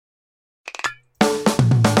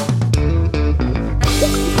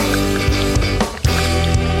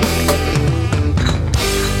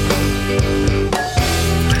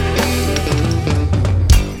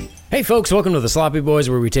Hey folks, welcome to the Sloppy Boys,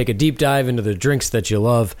 where we take a deep dive into the drinks that you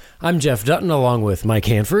love. I'm Jeff Dutton, along with Mike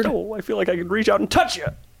Hanford. Oh, I feel like I could reach out and touch you.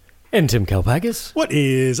 And Tim Kalpakis. What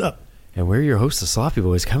is up? And we're your hosts, the Sloppy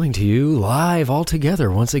Boys, coming to you live all together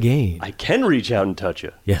once again. I can reach out and touch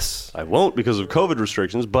you. Yes. I won't because of COVID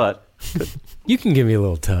restrictions, but... You can give me a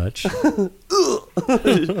little touch.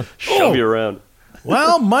 Shove you around.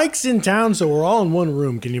 Well, Mike's in town, so we're all in one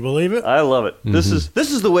room. Can you believe it? I love it. Mm-hmm.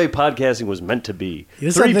 This is the way podcasting was meant to be.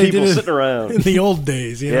 This Three how they people did it sitting around. In the old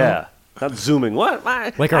days, you know? Yeah. Not Zooming. What?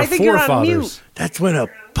 Like our forefathers. That's when a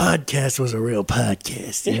podcast was a real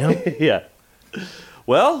podcast, you know? Yeah.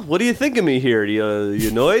 Well, what do you think of me here? You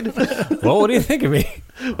annoyed? Well, what do you think of me?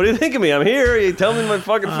 What do you think of me? I'm here. You tell me in my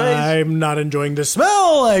fucking face. I'm not enjoying the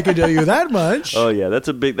smell, I can tell you that much. Oh, yeah. That's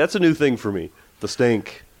a new thing for me. The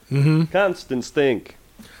stink. Mm-hmm. Constant stink.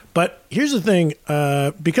 But here's the thing.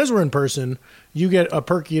 Because we're in person, you get a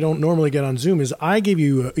perk you don't normally get on Zoom is I gave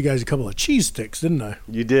you guys a couple of cheese sticks, didn't I?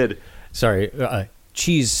 You did. Sorry,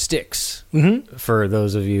 cheese sticks. Mm-hmm. For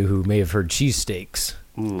those of you who may have heard cheese steaks.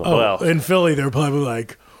 Well, in Philly, they're probably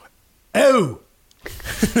like, oh.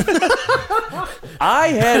 I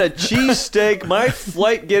had a cheesesteak. My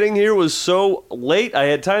flight getting here was so late. I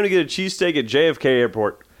had time to get a cheesesteak at JFK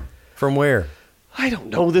Airport. From where? I don't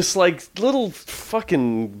know, this like little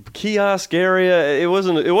fucking kiosk area. It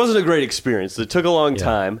wasn't a great experience. It took a long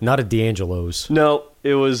time. Not at D'Angelo's. No,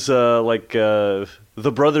 it was the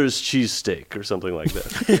Brothers cheesesteak or something like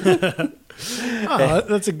that. Oh,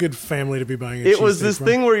 that's a good family to be buying a cheesesteak. It was this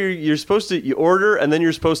thing where you're supposed to you order and then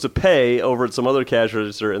you're supposed to pay over at some other cash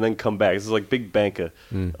register and then come back. This is like big bank of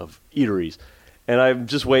eateries, and I'm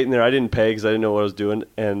just waiting there. I didn't pay because I didn't know what I was doing,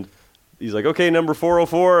 and he's like, okay, number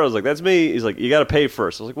 404. I was like, that's me. He's like, you got to pay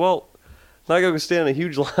first. I was like, well, I'm not going to stand in a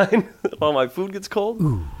huge line while my food gets cold.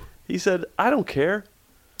 Ooh. He said, I don't care.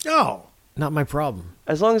 Oh. Not my problem.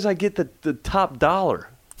 As long as I get the top dollar.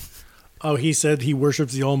 Oh, he said he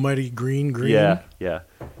worships the almighty green. Yeah.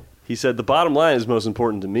 He said, the bottom line is most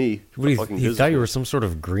important to me. What do you thought you were some sort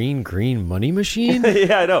of green money machine?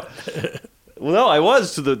 Yeah, I know. Well, no, I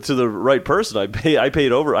was to the right person. I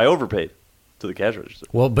overpaid to the cash register.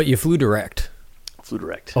 Well, but you flew direct. Flew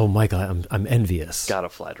direct. Oh my God, I'm envious. Gotta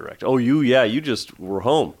fly direct. Oh, you just were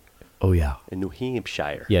home. Oh yeah. In New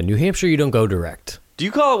Hampshire. Yeah, New Hampshire, you don't go direct. Do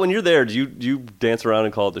you call it when you're there? Do you dance around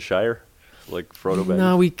and call it the Shire, like Frodo Baggins?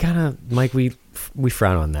 No, we kind of, Mike. We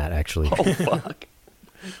frown on that actually. Oh fuck!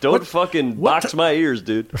 Don't fucking box my ears,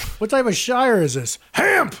 dude. What type of shire is this?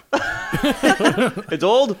 Hamp! It's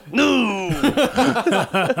old? No!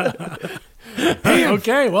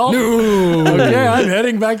 Okay, well. No. Okay, I'm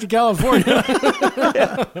heading back to California.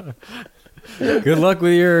 Good luck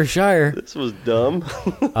with your Shire. This was dumb.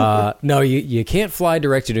 No, you can't fly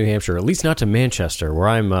direct to New Hampshire. At least not to Manchester, where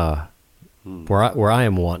I'm where I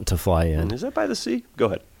am wanting to fly in. Is that by the sea? Go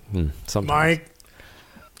ahead. Sometimes. Mike.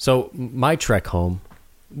 So my trek home,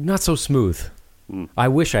 not so smooth. I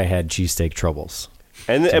wish I had cheesesteak troubles.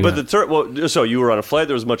 So you were on a flight.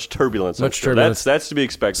 There was much turbulence. Much turbulence. That's to be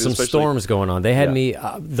expected. Some storms going on. They had me.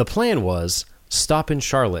 The plan was stop in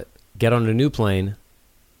Charlotte, get on a new plane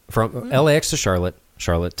from LAX to Charlotte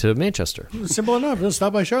to Manchester. Simple enough. Just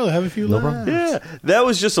stop by Charlotte, have a few laughs. Yeah, that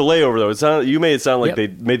was just a layover though. You made it sound like they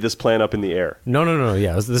made this plan up in the air. No.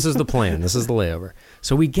 Yeah, this is the plan. This is the layover.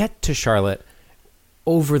 So we get to Charlotte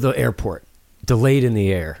over the airport, delayed in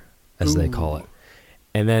the air, as they call it.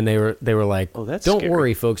 And then they were like, "Oh, that's don't scary.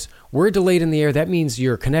 worry, folks. We're delayed in the air. That means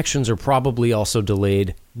your connections are probably also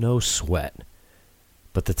delayed. No sweat.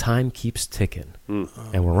 But the time keeps ticking,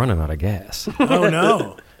 and we're running out of gas. Oh,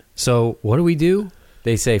 no. So what do?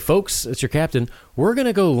 They say, folks, it's your captain. We're going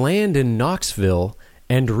to go land in Knoxville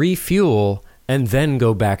and refuel and then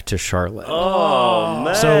go back to Charlotte. Oh,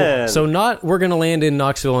 man. So not we're going to land in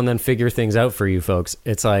Knoxville and then figure things out for you folks.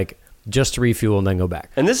 It's like just to refuel and then go back.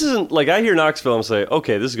 And this isn't like I hear Knoxville and say,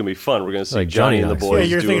 okay, this is going to be fun. We're going to see Like Johnny Johnny and the Knoxville. boys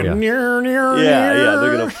Yeah, you're doing thinking, it. near. Yeah,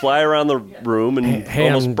 they're going to fly around the room and Hey,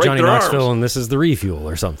 almost I'm break Johnny their Knoxville arms. and this is the refuel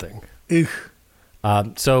or something.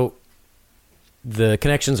 So the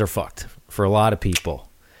connections are fucked for a lot of people.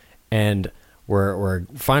 And we're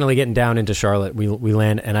finally getting down into Charlotte. We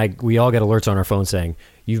land, and we all get alerts on our phone saying,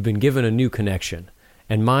 you've been given a new connection.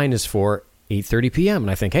 And mine is for 8:30 p.m. And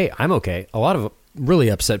I think, hey, I'm okay. A lot of really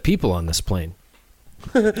upset people on this plane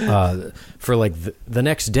for like the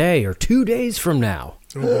next day or 2 days from now.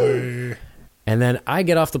 Oh, boy. And then I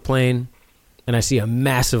get off the plane, and I see a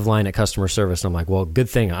massive line at customer service. And I'm like, well, good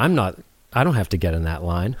thing I don't have to get in that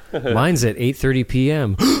line. Mine's at 8:30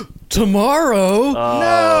 p.m. Tomorrow?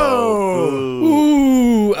 No!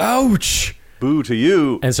 Ooh, ouch. Boo to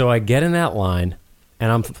you. And so I get in that line,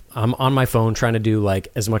 and I'm on my phone trying to do like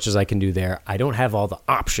as much as I can do there. I don't have all the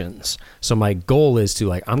options. So my goal is to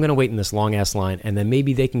like, I'm going to wait in this long ass line, and then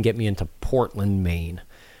maybe they can get me into Portland, Maine.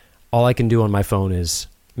 All I can do on my phone is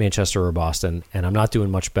Manchester or Boston, and I'm not doing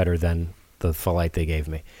much better than the flight they gave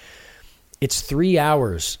me. It's 3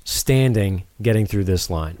 hours standing getting through this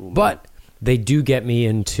line. But they do get me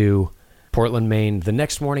into Portland, Maine the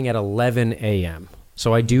next morning at 11 a.m.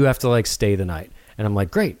 So I do have to like stay the night. And I'm like,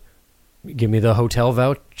 great. Give me the hotel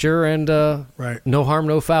voucher and no harm,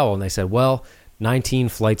 no foul. And they said, well, 19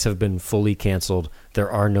 flights have been fully canceled. There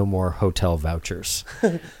are no more hotel vouchers.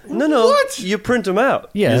 No. What? You print them out.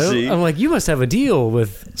 Yeah. You see? I'm like, you must have a deal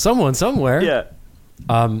with someone somewhere. Yeah.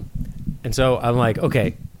 And so I'm like,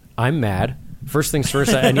 okay, I'm mad. First things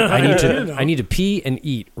first, I need to pee and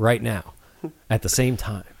eat right now at the same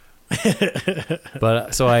time.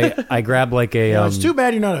 But so I grab like a. It's too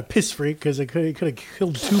bad you're not a piss freak, because it could have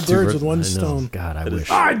killed two birds with one stone. God, I wish.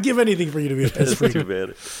 I'd give anything for you to be a piss freak. Too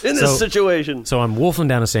bad. In this situation. So I'm wolfing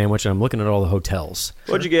down a sandwich, and I'm looking at all the hotels.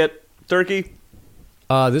 What'd you get? Turkey?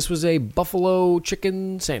 This was a buffalo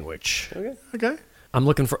chicken sandwich. Okay. I'm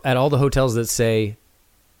looking at all the hotels that say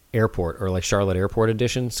airport or like Charlotte Airport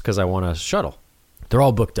editions, because I want a shuttle. They're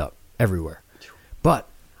all booked up everywhere. But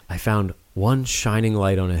I found one shining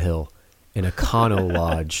light on a hill in a Econo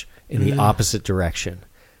Lodge in the opposite direction.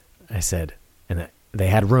 I said, and they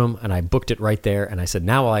had room, and I booked it right there. And I said,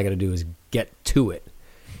 now all I got to do is get to it.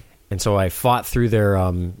 And so I fought through their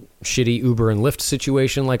shitty Uber and Lyft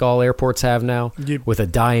situation like all airports have now, with a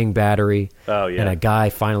dying battery. Oh, yeah. And a guy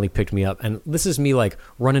finally picked me up. And this is me like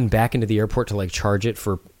running back into the airport to like charge it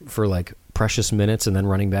for like precious minutes and then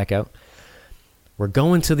running back out. We're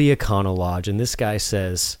going to the Econo Lodge, and this guy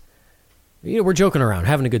says, we're joking around,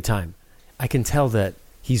 having a good time. I can tell that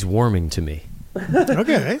he's warming to me.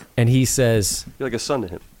 Okay. And he says... You're like a son to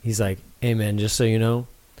him. He's like, hey, man, just so you know,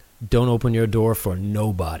 don't open your door for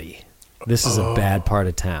nobody. This is a bad part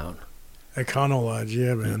of town. Econo Lodge,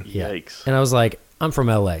 yeah, man. Yeah. Yikes. And I was like, I'm from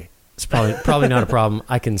L.A. It's probably not a problem.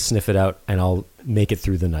 I can sniff it out, and I'll make it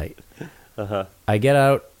through the night. Uh-huh. I get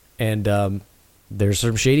out, and there's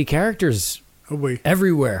some shady characters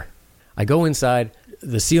everywhere. I go inside.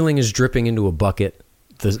 The ceiling is dripping into a bucket.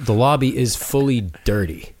 The lobby is fully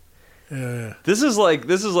dirty. This is like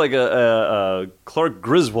a Clark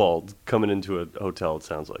Griswold coming into a hotel. It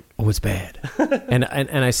sounds like. Oh, it's bad. and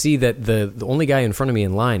I see that the only guy in front of me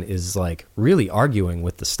in line is like really arguing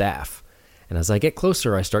with the staff. And as I get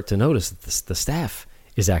closer, I start to notice that the staff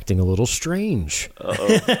is acting a little strange.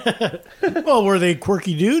 Well, were they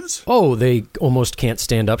quirky dudes? Oh, they almost can't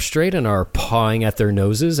stand up straight and are pawing at their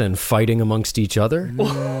noses and fighting amongst each other.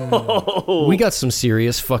 Whoa. We got some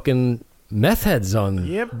serious fucking meth heads on.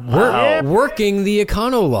 Yep. Working the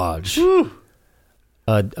Econo Lodge.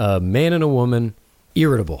 A man and a woman,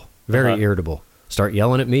 irritable, very irritable. Start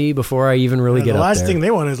yelling at me before I even really get up there. The last thing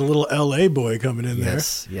they want is a little L.A. boy coming in there.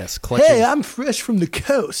 Yes. Hey, I'm fresh from the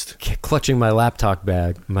coast. Clutching my laptop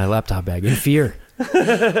bag in fear.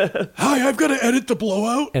 Hi, I've got to edit the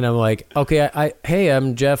blowout. And I'm like, okay, hey,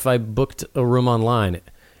 I'm Jeff. I booked a room online.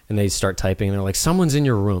 And they start typing, and they're like, someone's in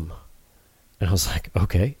your room. And I was like,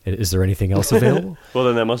 okay, is there anything else available? Well,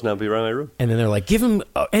 then that must not be around my room. And then they're like, give him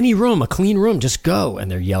any room, a clean room, just go.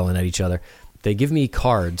 And they're yelling at each other. They give me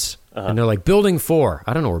cards, and they're like, Building 4.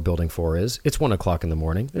 I don't know where Building 4 is. It's 1 o'clock in the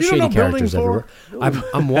morning. There's shady characters everywhere.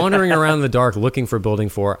 I'm wandering around in the dark looking for Building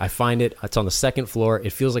 4. I find it. It's on the second floor.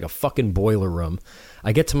 It feels like a fucking boiler room.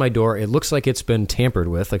 I get to my door. It looks like it's been tampered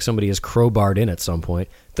with, like somebody has crowbarred in at some point.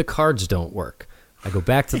 The cards don't work. I go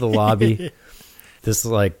back to the lobby. This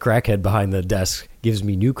like crackhead behind the desk gives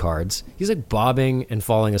me new cards. He's like bobbing and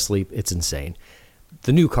falling asleep. It's insane.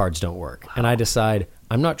 The new cards don't work. And I decide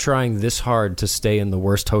I'm not trying this hard to stay in the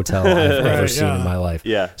worst hotel I've ever seen in my life.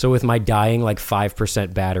 Yeah. So with my dying like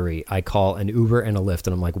 5% battery, I call an Uber and a Lyft,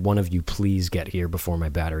 and I'm like, one of you please get here before my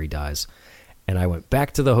battery dies. And I went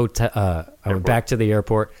back to the hotel. I went back to the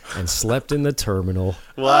airport and slept in the terminal.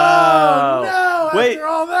 Wow. Oh, no, Wait, after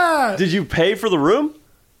all that. Did you pay for the room?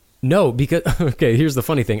 No, because, okay, here's the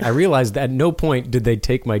funny thing. I realized that at no point did they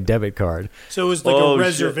take my debit card. So it was like a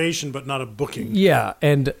reservation, but not a booking. Yeah,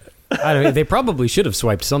 and I mean, they probably should have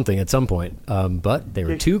swiped something at some point, but they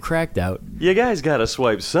were too cracked out. You guys got to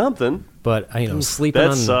swipe something. But, sleeping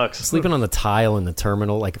on the tile in the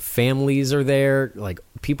terminal, like families are there, like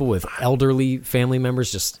people with elderly family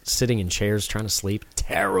members just sitting in chairs trying to sleep.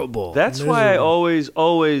 Terrible. That's why I always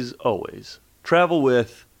travel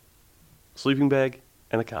with a sleeping bag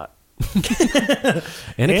and a cot.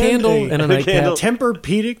 and a candle and a nightcap.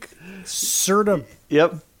 Tempur-Pedic, Serta.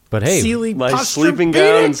 Yep. But hey, Sealy my sleeping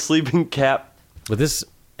gown and sleeping cap. But this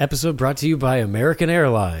episode brought to you by American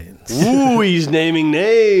Airlines. Ooh, he's naming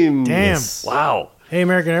names. Damn. Yes. Wow. Hey,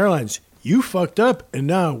 American Airlines, you fucked up, and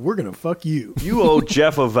now we're going to fuck you. You owe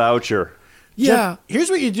Jeff a voucher. Yeah. Jeff, here's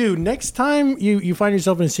what you do. Next time you find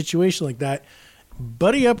yourself in a situation like that,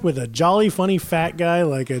 buddy up with a jolly, funny, fat guy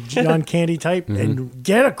like a John Candy type and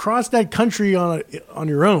get across that country on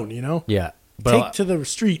your own, you know? Yeah. Take to the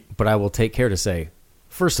street. But I will take care to say,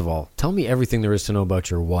 first of all, tell me everything there is to know about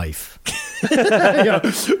your wife. Yeah.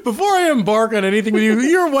 Before I embark on anything with you,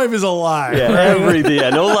 your wife is a lie. Yeah, everything. Yeah,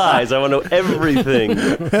 no lies. I want to know everything.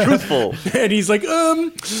 Truthful. And he's like,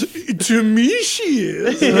 to me she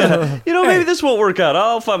is. Yeah. Maybe this won't work out.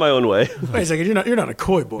 I'll find my own way. Wait a second, you're not a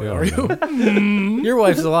coy boy, are you? Your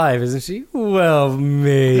wife's alive, isn't she? Well,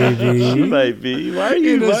 maybe. Might be. Why are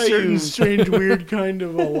you? In a Why are certain you? strange, weird kind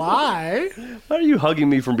of a lie. Why are you hugging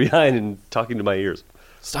me from behind and talking to my ears?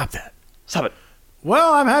 Stop that. Stop it.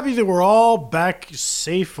 Well, I'm happy that we're all back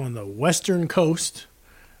safe on the western coast.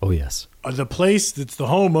 Oh, yes. The place that's the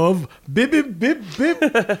home of bip bip bip bip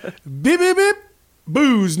bip bip bip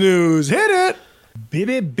booze news. Hit it. Bip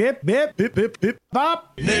bip bip bip bip bip bip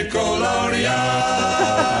bop.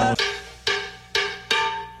 Nickelodeon.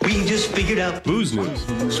 We just figured out Booze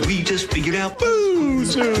news. We just figured out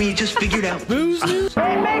booze. We just figured out booze. News.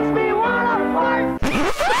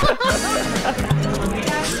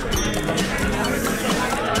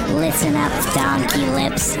 Listen up, donkey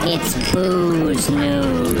lips. It's booze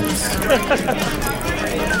news.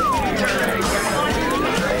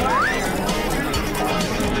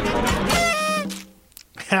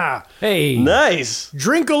 Ha. Hey. Nice.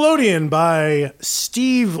 Drinkalodian by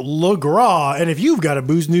Steve LeGras. And if you've got a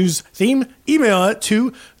booze news theme, email it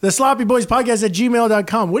to the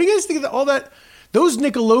sloppyboyspodcast@gmail.com. What do you guys think of all that? Those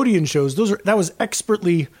Nickelodeon shows, that was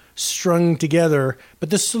expertly strung together. But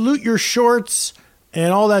the Salute Your Shorts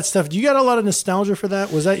and all that stuff, do you got a lot of nostalgia for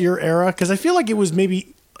that? Was that your era? Because I feel like it was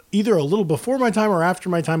maybe either a little before my time or after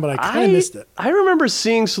my time, but I kind of missed it. I remember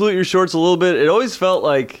seeing Salute Your Shorts a little bit. It always felt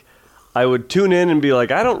like I would tune in and be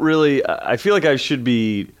like, I feel like I should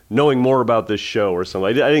be knowing more about this show or something.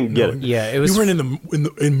 I didn't get it. Yeah, it was. You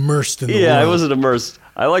weren't immersed in the Yeah, world. I wasn't immersed.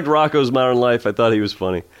 I liked Rocco's Modern Life. I thought he was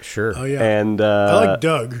funny. Sure. Oh, yeah. And I like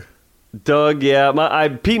Doug. Doug, yeah.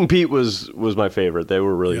 Pete and Pete was my favorite. They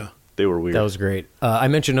were really, they were weird. That was great. I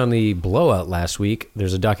mentioned on the Blowout last week,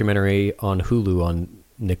 there's a documentary on Hulu on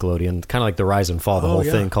Nickelodeon, kind of like the rise and fall, the whole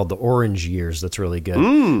thing, called The Orange Years. That's really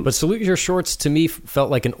good. But Salute Your Shorts, to me,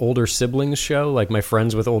 felt like an older siblings show. Like my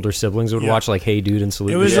friends with older siblings would watch, like Hey Dude and Salute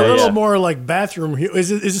It Your was Shorts. a little more like bathroom.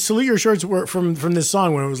 Is it Salute Your Shorts from this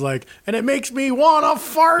song when it was like, and it makes me want to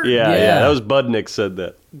fart? Yeah, Yeah. that was Budnick said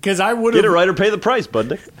that. Because I would Get it have. right or pay the price,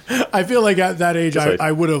 Budnick. I feel like at that age, That's right.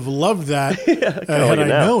 I would have loved that. like Had it I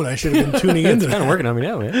now. known, I should have been tuning into It's kind of that. working on me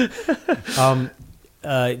now, man.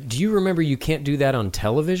 Do you remember You Can't Do That on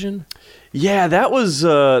Television? Yeah, that was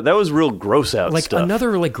real gross out Like stuff.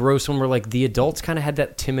 another like gross one where like the adults kind of had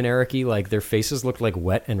that Tim and Eric-y, like their faces looked like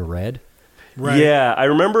wet and red. Right. Yeah, I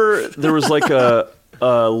remember there was like a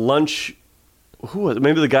lunch. Who was it?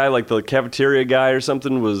 Maybe the guy, like the cafeteria guy or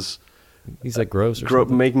something, was He's like gross or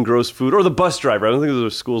something. making gross food, or the bus driver. I don't think it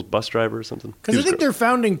was a school's bus driver or something. Because I think their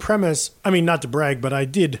founding premise, I mean, not to brag, but I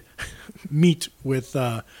did meet with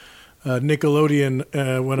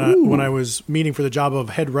Nickelodeon when I was meeting for the job of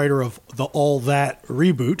head writer of the All That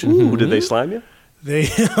reboot. Ooh, did they slime you? They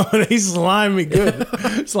slime me good,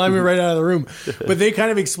 slime me right out of the room. But they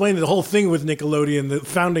kind of explained the whole thing with Nickelodeon. The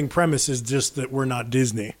founding premise is just that we're not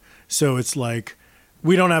Disney, so it's like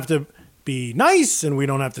we don't have to be nice, and we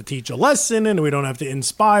don't have to teach a lesson, and we don't have to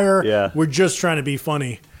inspire. Yeah. We're just trying to be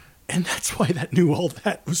funny, and that's why that new All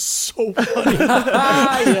That was so funny.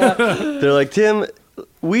 They're like, Tim,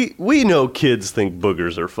 we know kids think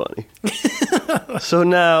boogers are funny, so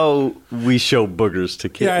now we show boogers to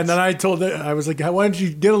kids. Yeah, and then I was like, why don't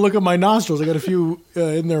you get a look at my nostrils? I got a few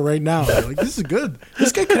in there right now. I'm like, this is good.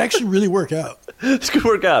 This guy could actually really work out. This could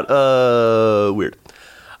work out. Weird.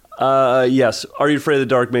 Yes. Are You Afraid of the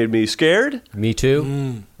Dark made me scared. Me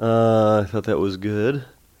too. I thought that was good.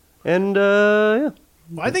 And, yeah.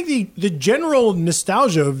 Well, I think the general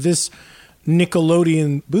nostalgia of this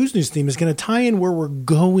Nickelodeon Booze News theme is going to tie in where we're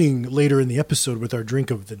going later in the episode with our drink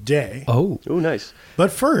of the day. Oh, Oh, nice.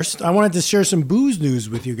 But first, I wanted to share some booze news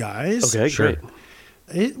with you guys. Okay, Sure.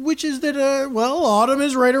 great. Which is that, autumn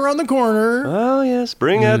is right around the corner. Oh, yes.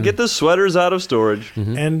 Bring out, get the sweaters out of storage.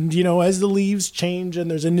 And, as the leaves change and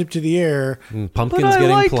there's a nip to the air, But pumpkins I getting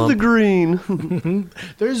like plump. the green.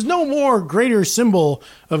 there's no more greater symbol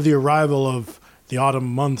of the arrival of the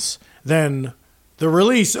autumn months than the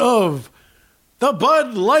release of the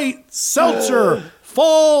Bud Light Seltzer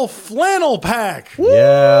fall flannel pack.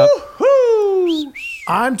 Yeah.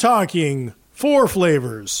 I'm talking 4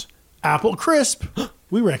 flavors. Apple crisp.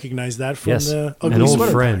 We recognize that from Yes. the ugly An old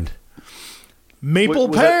sweater friend. pack. Maple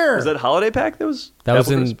Was pear. that holiday pack? That was That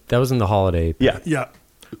Apple was in the holiday. Yeah. Yeah.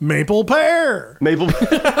 Maple pear. Maple.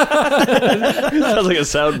 Sounds like a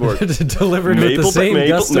soundboard. Delivered with the Maple, same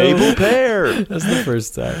gusto. maple pear. That's the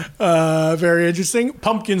first time. Very interesting.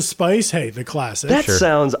 Pumpkin spice. Hey, the classic. That Sure.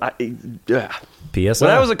 sounds. Yeah. PSI.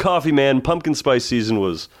 When I was a coffee man, pumpkin spice season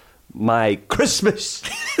was my Christmas.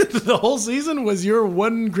 The whole season was your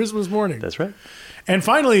one Christmas morning. That's right. And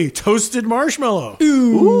finally, toasted marshmallow.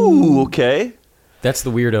 Ooh, okay. That's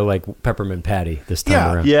the weirdo like peppermint patty this time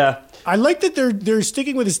Yeah. around. Yeah. I like that they're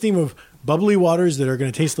sticking with this theme of bubbly waters that are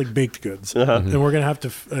going to taste like baked goods, and we're going to have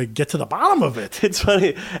to get to the bottom of it. It's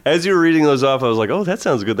funny. As you were reading those off, I was like, "Oh, that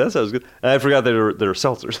sounds good. That sounds good." And I forgot that they're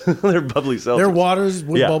seltzers. They're bubbly seltzers. They're waters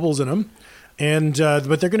with Yeah. bubbles in them, and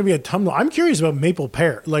but they're going to be a ton. I'm curious about maple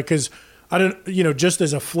pear, like because I don't, just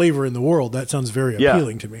as a flavor in the world, that sounds very Yeah.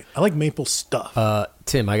 appealing to me. I like maple stuff.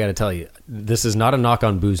 Tim, I got to tell you, this is not a knock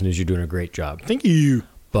on Booze News. You're doing a great job. Thank you.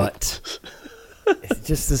 But it's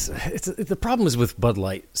just this. The problem is with Bud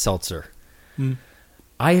Light Seltzer.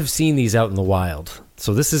 I have seen these out in the wild,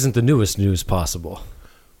 so this isn't the newest news possible.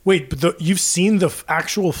 Wait, but you've seen the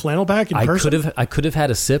actual flannel pack in person? I could have had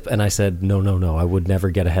a sip, and I said no. I would never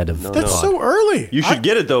get ahead of. That's so early. You should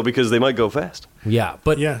get it though because they might go fast. Yeah,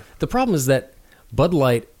 but Yeah. the problem is that Bud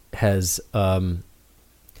Light has.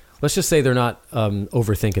 Let's just say they're not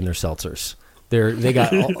overthinking their seltzers. They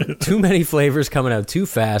got too many flavors coming out too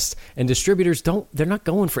fast, and distributors they're not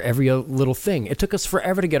going for every little thing. It took us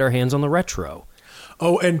forever to get our hands on the retro.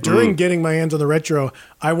 Oh, and during getting my hands on the retro,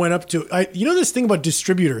 I went up to this thing about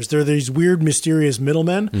distributors. They're these weird, mysterious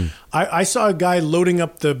middlemen. I saw a guy loading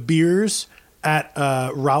up the beers at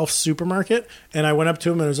Ralph's supermarket, and I went up to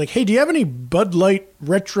him and I was like, "Hey, do you have any Bud Light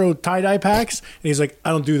retro tie-dye packs?" And he's like,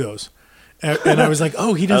 "I don't do those." And I was like,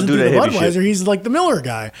 "Oh, he doesn't do do the the heavy Budweiser. shit. He's like the Miller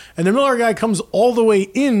guy." And the Miller guy comes all the way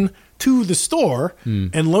in to the store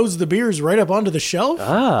and loads the beers right up onto the shelf.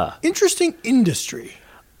 Interesting industry.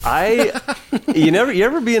 You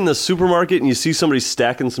ever be in the supermarket and you see somebody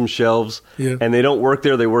stacking some shelves and they don't work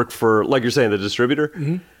there, they work for, like you're saying, the distributor?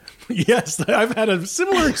 Yes, I've had a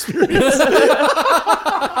similar experience.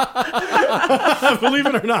 Believe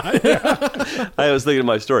it or not. I was thinking of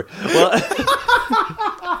my story. Well,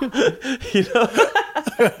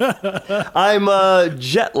 I'm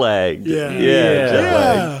jet lagged. Yeah. Jet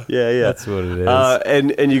lagged. Yeah. That's what it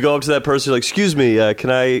is. And you go up to that person, you're like, "Excuse me,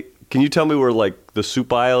 can you tell me where like the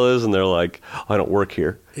soup aisle is?" And they're like, "I don't work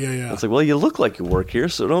here." Yeah. It's like, well, you look like you work here,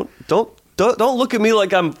 so don't look at me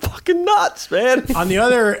like I'm fucking nuts, man. On the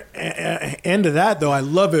other end of that, though, I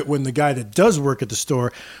love it when the guy that does work at the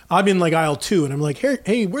store, I'm in like aisle 2, and I'm like,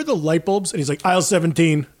 "Hey, where are the light bulbs?" And he's like, "Aisle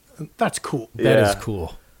 17." That's cool. That is Yeah.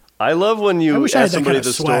 cool. I love when I you wish I had ask that somebody kind at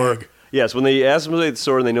of the store. swag. Yes, when they ask somebody at the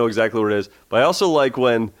store and they know exactly where it is. But I also like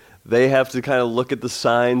when they have to kind of look at the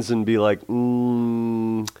signs and be like,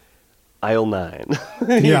 aisle 9.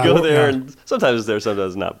 You Yeah, go there, yeah. and sometimes it's there,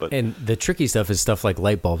 sometimes not. But And the tricky stuff is stuff like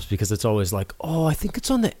light bulbs, because it's always like, oh, I think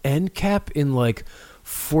it's on the end cap in like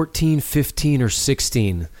 14, 15, or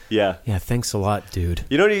 16. yeah. Yeah, thanks a lot, dude.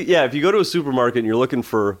 If you go to a supermarket and you're looking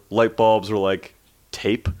for light bulbs or like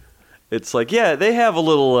tape, it's like, yeah, they have a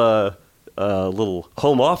little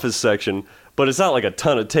home office section, but it's not like a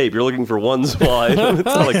ton of tape. You're looking for one small item. It's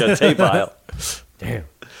not like a tape aisle. Damn.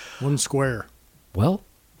 One square. Well,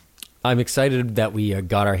 I'm excited that we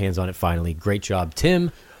got our hands on it finally. Great job,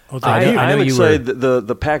 Tim. Oh, thank you. I know I'm you were. excited.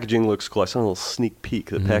 The packaging looks cool. I saw a little sneak peek.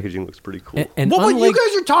 The packaging looks pretty cool. And Well, when you unlike-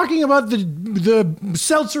 guys are talking about the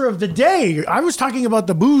seltzer of the day, I was talking about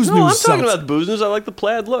the booze no, news I'm talking seltzer. about the booze news. I like the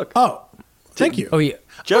plaid look. Oh, thank you. Oh, yeah.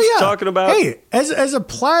 Jeff's Oh, yeah. talking about. Hey, as a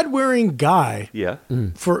plaid wearing guy, Yeah.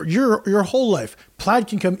 for your whole life, plaid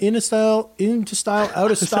can come into style,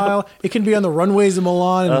 out of style. It can be on the runways of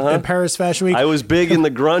Milan and Paris Fashion Week. I was big in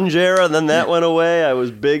the grunge era, and then that went away. I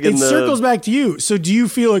was big in it the. circles back to you. So do you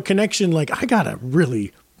feel a connection? Like, I gotta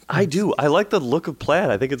really. I do. I like the look of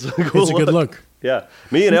plaid. I think it's a cool. It's a good look. Yeah,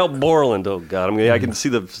 me and Al Borland. Oh God, I can see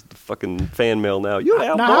the fucking fan mail now. You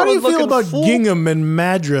Al Now, how do you Borland feel looking about fool. gingham and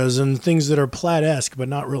madras and things that are plaid-esque but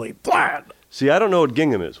not really plaid? See, I don't know what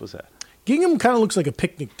gingham is. What's that? Gingham kind of looks like a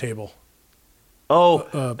picnic table, Oh,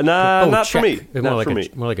 nah, Oh, not check. for me. More Not like for a, me.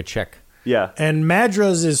 More like a check. Yeah. and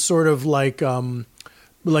madras is sort of like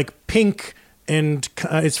pink, and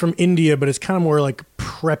it's from India, but it's kind of more like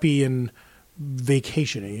preppy and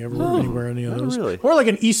vacation-y. You ever anywhere any of not those? really. Or like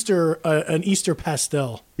an Easter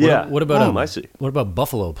pastel. Yeah. What about I see. What about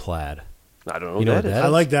buffalo plaid? I don't know You know what what that that is. I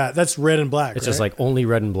like that. That's red and black. It's right? just like only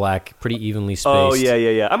red and black, pretty evenly spaced. Oh,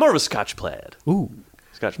 yeah. I'm more of a Scotch plaid. Ooh.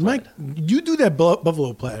 Scotch Mike, plaid. you do that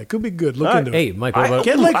buffalo plaid. It could be good. Look All right. into Hey, it. Mike, what about...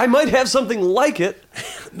 Get like- I might have something like it.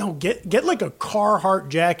 No, get like a Carhartt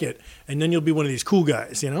jacket, and then you'll be one of these cool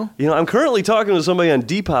guys. You know. You know, I'm currently talking to somebody on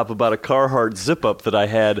Depop about a Carhartt zip-up that I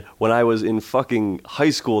had when I was in fucking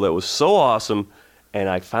high school that was so awesome, and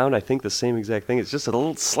I found, I think, the same exact thing. It's just a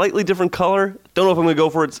little slightly different color. Don't know if I'm going to go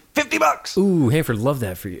for it. It's $50. Ooh, Hanford, love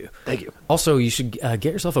that for you. Thank you. Also, you should get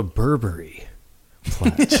yourself a Burberry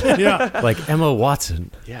plaid. Yeah. Like Emma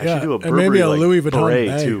Watson. Yeah, I Yeah, should do a and Burberry maybe a like, Louis Vuitton beret,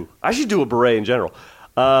 bag. too. I should do a beret in general.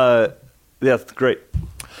 Yeah, that's great.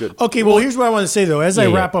 Good. Okay. Well, here's what I want to say though. As I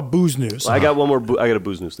Yeah. wrap up booze news, I got one more. I got a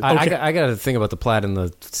booze news thing. I Okay. got to think about the plaid and the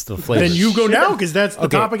flavors. then you go now because that's the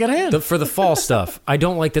Okay, topic at hand. for the fall stuff, I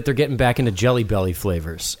don't like that they're getting back into Jelly Belly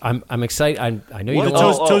flavors. I'm excited. I know you What? don't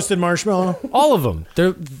Toast, like toasted marshmallow. all of them.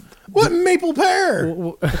 They're What maple pear?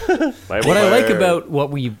 what I like about what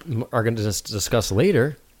we are going to discuss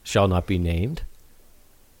later shall not be named.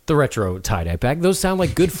 The retro tie-dye pack. Those sound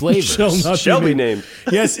like good flavors. Shall be named.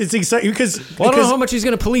 Yes, it's exciting because Well, I don't know how much he's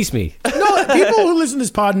going to police me. no, people who listen to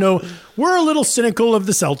this pod know we're a little cynical of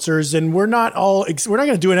the seltzers, and we're not going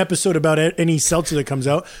to do an episode about any seltzer that comes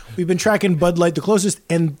out. We've been tracking Bud Light the closest,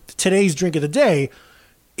 and today's drink of the day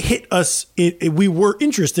hit us. We were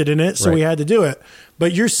interested in it, so Right. we had to do it.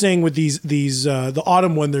 But you're saying with these the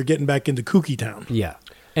autumn one, they're getting back into Kooky Town. Yeah.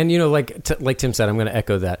 And, you know, like Tim said, I'm going to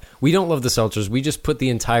echo that. We don't love the seltzers. We just put the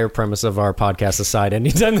entire premise of our podcast aside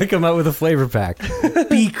anytime they come out with a flavor pack.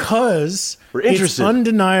 Because We're it's interested.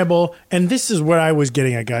 undeniable. And this is what I was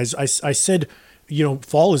getting at, guys. I said, you know,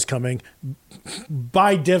 fall is coming.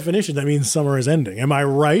 By definition, that means summer is ending. Am I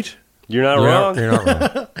right? You're not You're wrong.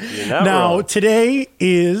 not wrong. You're not Now, wrong. today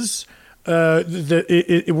is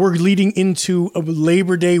we're leading into a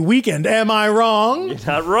Labor Day weekend. Am I wrong? You're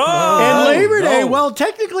not wrong. And Labor Day, no. well,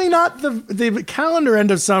 technically not the calendar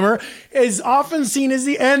end of summer, is often seen as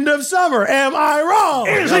the end of summer. Am I wrong?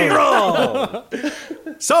 Is he wrong?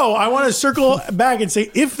 So I want to circle back and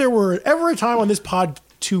say, if there were ever a time on this pod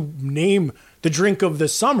to name the drink of the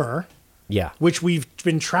summer, Yeah. which we've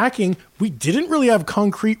been tracking, we didn't really have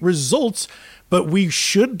concrete results, but we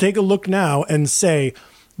should take a look now and say,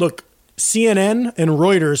 look, CNN and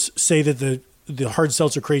Reuters say that the hard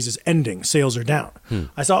seltzer craze is ending. Sales are down.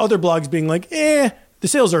 I saw other blogs being like, the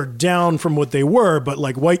sales are down from what they were, but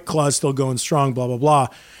like White Claw's still going strong, blah, blah, blah.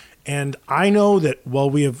 And I know that while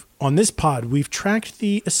we have, on this pod, we've tracked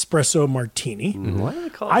the espresso martini. Why do they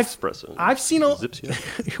call it I've- espresso? I've seen a, Zips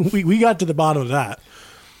you. we got to the bottom of that.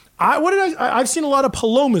 I've seen a lot of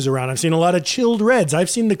Palomas around. I've seen a lot of chilled reds.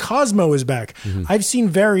 I've seen the Cosmo is back. I've seen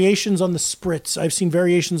variations on the Spritz. I've seen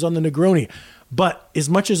variations on the Negroni. But as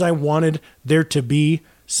much as I wanted there to be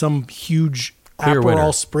some huge Clear Aperol winner.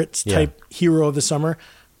 Spritz Yeah. type hero of the summer,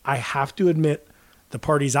 I have to admit the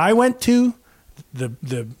parties I went to, the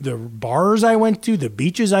bars I went to, the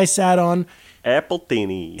beaches I sat on,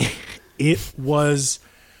 Appletini. it was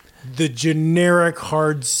the generic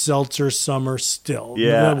hard seltzer summer still.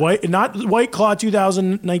 Yeah. Not White Claw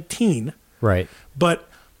 2019, Right. but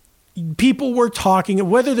people were talking,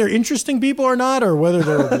 whether they're interesting people or not, or whether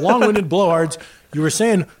they're long-winded blowhards. You were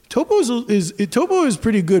saying Topo is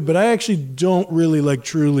pretty good, but I actually don't really like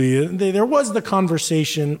Truly. There was the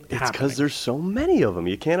conversation. It's happening. because there's so many of them.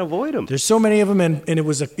 You can't avoid them. There's so many of them, and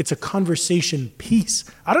it's a conversation piece.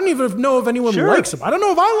 I don't even know if anyone Sure. likes them. I don't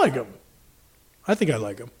know if I like them. I think I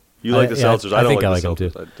like them. You like the yeah, seltzers. I don't think like I like the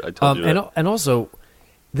them seltzers. too. I told you that. And also,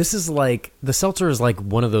 this is like the seltzer is like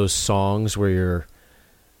one of those songs where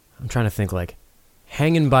I'm trying to think like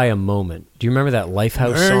hanging by a moment. Do you remember that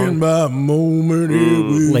Lifehouse Hanging song? by a moment.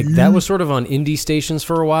 Like that was sort of on indie stations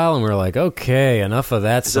for a while, and we were like, okay, enough of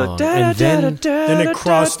that song. And then it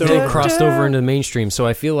crossed over. it crossed over into the mainstream. So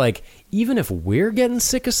I feel like even if we're getting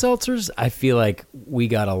sick of seltzers, I feel like we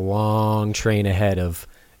got a long train ahead of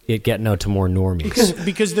it getting out to more normies.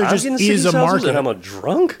 Because there I was just getting is a sick of seltzers and I'm market. a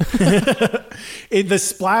drunk. The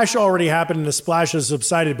splash already happened and the splash has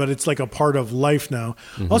subsided, but it's like a part of life now.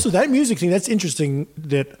 Also, that music thing, that's interesting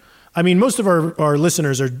that, I mean, most of our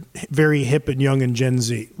listeners are very hip and young and Gen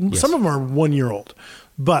Z. Some of them are 1 year old.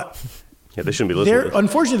 But Yeah, they shouldn't be listening. to this.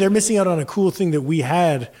 unfortunately, they're missing out on a cool thing that we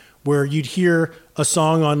had where you'd hear a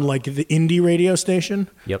song on like the indie radio station.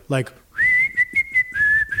 Yep. Like,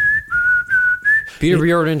 Peter,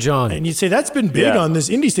 Bjorn, and John. and you'd say that's been big Yeah. on this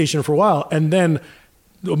indie station for a while. And then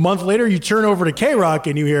a month later, you turn over to K Rock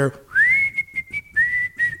and you hear,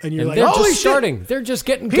 and you're And like, they're holy just shit, starting. They're just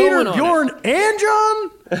getting Peter, going on Bjorn, and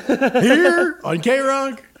John here on K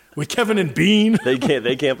Rock with Kevin and Bean. They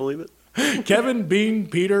can't believe it. Kevin, Bean,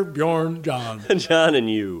 Peter, Bjorn, John. John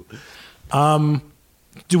and you.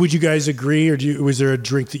 Would you guys agree, or was there a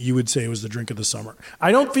drink that you would say was the drink of the summer?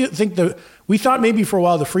 I don't think we thought maybe for a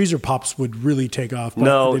while the freezer pops would really take off. But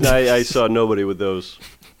No, I saw nobody with those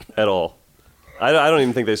at all. I don't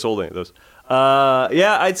even think they sold any of those.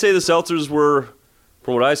 Yeah, I'd say the seltzers were,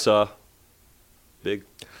 from what I saw, big.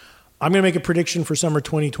 I'm going to make a prediction for summer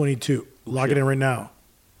 2022. Lock it in right now.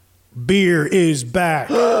 Beer is back.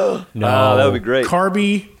 No, that would be great.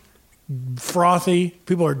 Carby, frothy.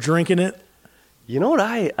 People are drinking it. You know what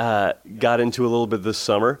I got into a little bit this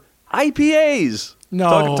summer? IPAs.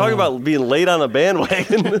 No. Talk about being late on a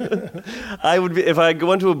bandwagon. I would be, if I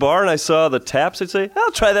went to a bar and I saw the taps, I'd say,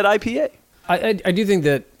 I'll try that IPA. I do think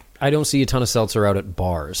that I don't see a ton of seltzer out at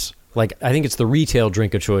bars. Like, I think it's the retail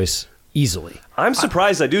drink of choice easily. I'm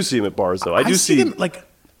surprised I do see them at bars, though. I do see them, like,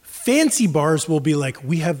 fancy bars will be like,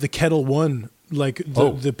 we have the Kettle One, like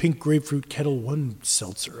the pink grapefruit Kettle One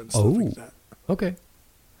seltzer and stuff like that. Okay.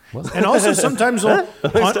 Well. And also sometimes,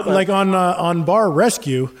 on Bar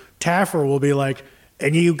Rescue, Taffer will be like,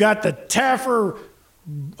 and you got the Taffer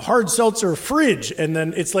hard seltzer fridge, and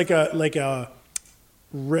then it's like a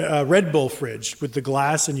Red Bull fridge with the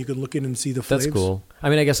glass, and you can look in and see the flavors. That's cool. I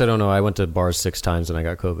mean, I guess I don't know. I went to bars 6 times and I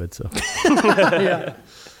got COVID, so. Yeah.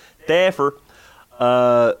 Daffer.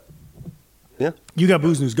 Yeah. You got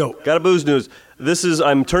booze news. Go. Got a booze news.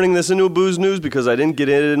 I'm turning this into a booze news because I didn't get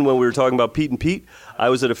it in when we were talking about Pete and Pete. I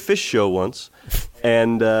was at a fish show once,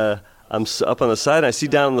 and I'm up on the side, and I see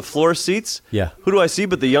down on the floor seats. Yeah. Who do I see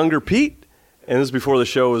but the younger Pete? And this was before the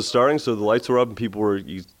show was starting, so the lights were up and people were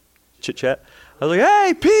chit-chat. I was like,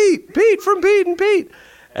 hey, Pete from Pete and Pete.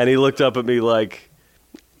 And he looked up at me like,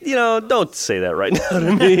 don't say that right now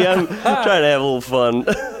to me. I'm trying to have a little fun.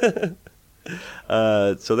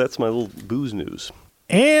 So that's my little booze news.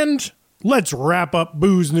 And let's wrap up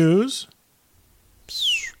booze news.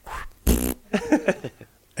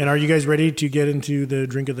 And are you guys ready to get into the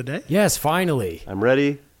drink of the day? Yes, finally. I'm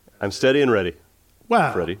ready. I'm steady and ready.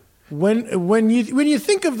 Wow. Ready. When you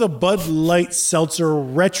think of the Bud Light Seltzer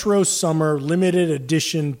Retro Summer Limited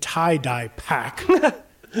Edition tie-dye pack,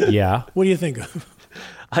 Yeah. what do you think of?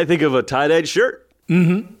 I think of a tie-dyed shirt.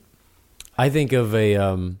 Mm-hmm. I think of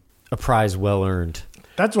a prize well earned.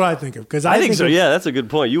 That's what I think of. Because I think so. Yeah, that's a good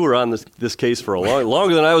point. You were on this case for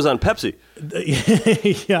longer than I was on Pepsi.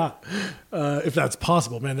 Yeah, if that's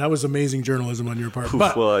possible, man. That was amazing journalism on your part.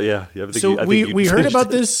 But, well, yeah. We heard about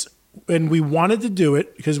this and we wanted to do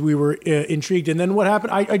it because we were intrigued. And then what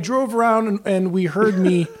happened? I drove around and we heard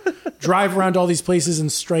me drive around all these places and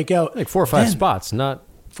strike out. Like 4 or 5 spots, not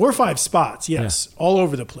 4 or 5 spots. Yes, all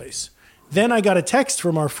over the place. Then I got a text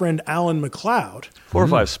from our friend Alan McLeod. 4 or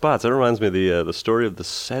 5 spots. That reminds me of the story of the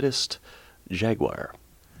saddest jaguar.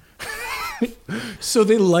 So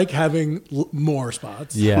they like having more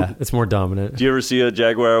spots. Yeah, it's more dominant. Do you ever see a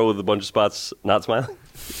jaguar with a bunch of spots not smiling?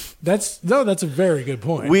 That's a very good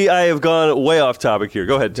point. I have gone way off topic here.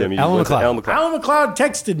 Go ahead, Tim. Alan McLeod. Alan McLeod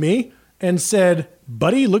texted me and said,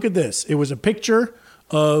 buddy, look at this. It was a picture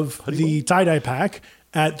of the tie-dye pack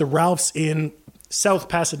at the Ralph's in South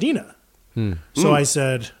Pasadena. So I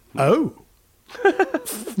said, revved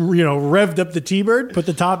up the T-Bird, put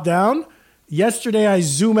the top down. Yesterday I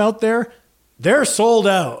zoom out there. They're sold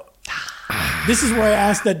out. This is where I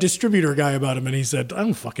asked that distributor guy about him, and he said, I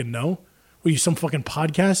don't fucking know. Were you some fucking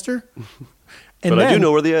podcaster? And but then, I do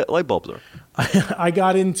know where the light bulbs are. I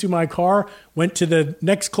got into my car, went to the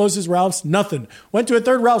next closest Ralph's, nothing. Went to a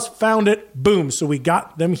third Ralph's, found it, boom. So we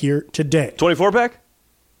got them here today. 24-pack?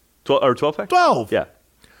 12-pack? 12. Yeah.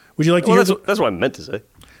 Would you like to hear? That's what I meant to say.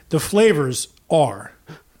 The flavors are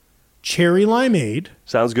cherry limeade.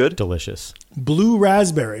 Sounds good. Delicious. Blue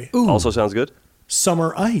raspberry. Also sounds good.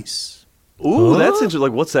 Summer ice. Ooh, that's interesting.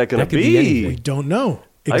 Like, what's that going to That could be anything. We don't know.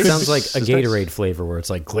 It sounds like a It's Gatorade flavor where it's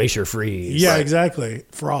like glacier freeze. Yeah, exactly.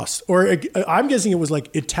 Frost. Or I'm guessing it was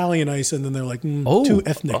like Italian ice, and then they're like, too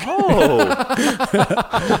ethnic. Oh.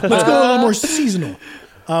 Let's go a little more seasonal.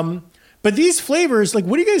 But these flavors, like,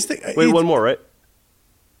 what do you guys think? Wait, one more, right?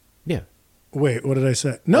 Yeah. Wait, what did I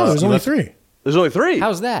say? No, there's only 3. There's only 3.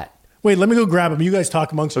 How's that? Wait, let me go grab them. You guys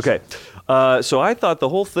talk amongst Okay. So I thought the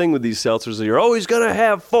whole thing with these seltzers is you're always going to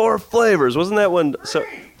have 4 flavors. Wasn't that when...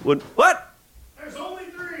 what? There's only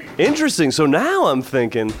 3. Interesting. So now I'm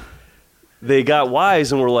thinking they got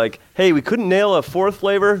wise and were like, hey, we couldn't nail a 4th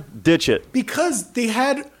flavor. Ditch it. Because they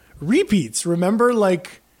had repeats. Remember,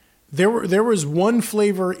 like, there was one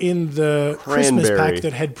flavor in the Christmas Cranberry. pack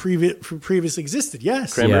that had previously existed.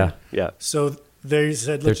 Yes. Cranberry. Yeah. So they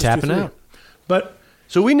said, They're let's just do tapping 3. out. But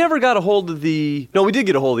So we never got a hold of the... No, we did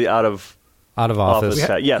get a hold of the out of Out of Office.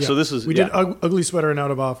 Yeah, so this is... We did Ugly Sweater and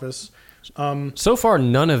Out of Office. So far,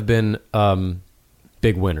 none have been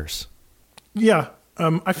big winners. Yeah.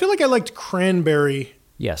 I feel like I liked Cranberry,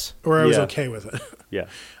 Yes. or I was Yeah. okay with it. Yeah.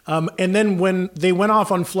 And then when they went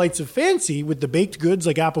off on Flights of Fancy with the baked goods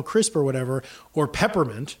like Apple Crisp or whatever, or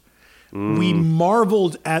Peppermint, we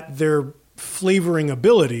marveled at their flavoring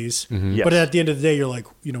abilities. Yes. But at the end of the day, you're like,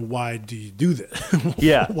 why do you do that?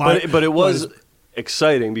 Yeah, Why- but it was why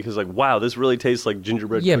exciting because, like, wow, this really tastes like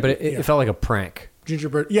gingerbread Yeah, cookie. but it felt like a prank.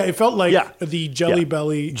 Gingerbread. Yeah, it felt like the Jelly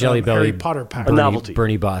Belly, Harry Potter pack. A novelty.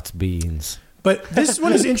 Bernie Bott's beans. But this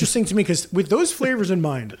one is interesting to me because with those flavors in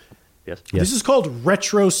mind, Yes. this is called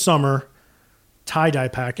Retro Summer Tie-Dye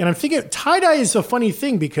Pack. And I'm thinking tie-dye is a funny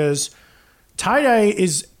thing because tie-dye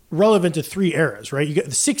is relevant to 3 eras, right? You got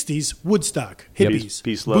the 60s, Woodstock, hippies,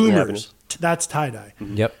 Peace, love, and boomers. happiness. That's tie-dye.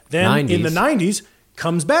 Yep. Then 90s. in the 90s,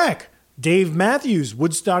 comes back. Dave Matthews,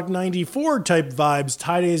 Woodstock 94 type vibes.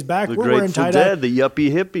 Tie-dye is back. The We're wearing Grateful tie-dye. Dead, the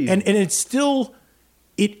yuppie hippies. And it's still,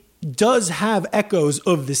 it does have echoes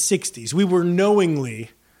of the 60s. We were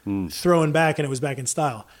knowingly throwing back and it was back in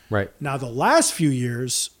style. Right. Now, the last few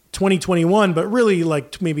years, 2021, but really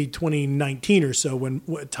like maybe 2019 or so when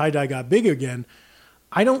tie-dye got big again,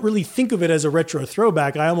 I don't really think of it as a retro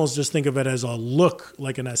throwback. I almost just think of it as a look,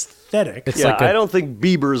 like an aesthetic. It's yeah, like I don't think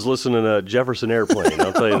Bieber's listening to Jefferson Airplane.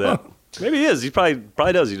 I'll tell you that. Maybe he is. He probably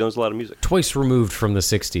does. He knows a lot of music. twice removed from the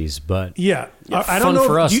 60s, but Yeah. I don't Fun know.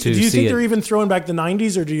 for us do you to think see they're it. even throwing back the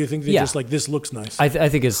 90s or do you think they're Yeah. just like, this looks nice? I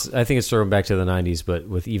think it's thrown back to the 90s, but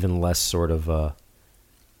with even less sort of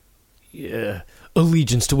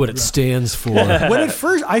allegiance to what it stands for. When it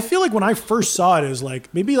first, I feel like when I first saw it, it was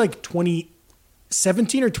like maybe like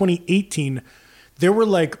 2017 or 2018. There were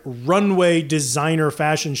like runway designer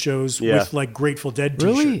fashion shows with like Grateful Dead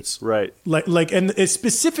Really? t-shirts. Right. Like, and it's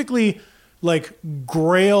specifically like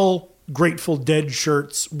Grail Grateful Dead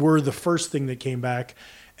shirts were the first thing that came back.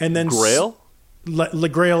 And then Grail?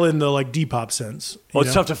 Like Grail in the like Depop sense. Oh,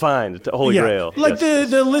 it's tough to find. The Holy Grail. Like Yes.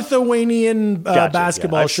 the Lithuanian Gotcha,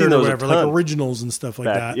 basketball yeah. I've seen shirt or those a whatever, like ton. originals and stuff like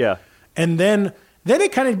Back- that. yeah. And then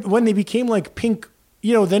it kind of, when they became like pink,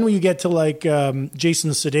 then when you get to like Jason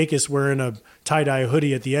Sudeikis wearing a tie-dye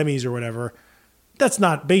hoodie at the Emmys or whatever, that's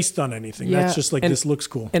not based on anything. Yeah, That's just like, and- this looks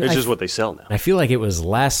cool. And It's I just what they sell now. I feel like it was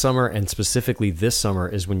last summer and specifically this summer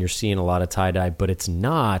is when you're seeing a lot of tie-dye, but it's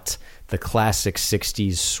not the classic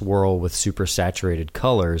 60s swirl with super saturated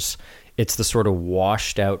colors. It's the sort of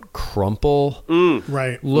washed out crumple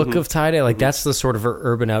Right. look of tie-dye. Like that's the sort of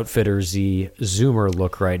Urban Outfitters-y Zoomer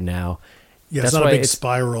look right now. Yeah, That's it's not a why big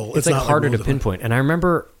spiral. It's like not harder to World of Hunt. pinpoint. And I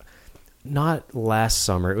remember not last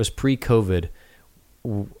summer, it was pre-COVID.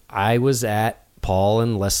 I was at Paul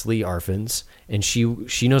and Leslie Arfin's, and she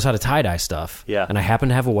knows how to tie-dye stuff. Yeah. And I happened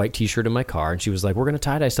to have a white T-shirt in my car, and she was like, we're going to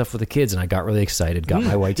tie-dye stuff for the kids. And I got really excited, got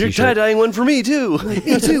my white You're T-shirt. tie-dyeing one for me, too.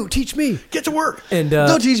 Me too, teach me. Get to work. And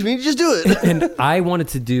Don't teach me. Just do it. and I wanted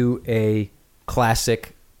to do a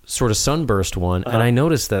classic sort of sunburst one, and I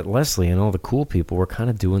noticed that Leslie and all the cool people were kind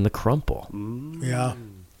of doing the crumple. Yeah.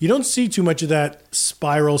 You don't see too much of that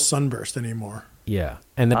spiral sunburst anymore. Yeah.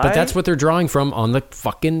 But that's what they're drawing from on the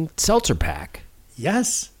fucking Seltzer pack.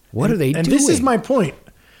 Yes. What are they and doing? this is my point.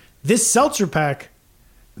 This Seltzer pack,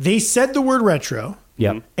 they said the word retro.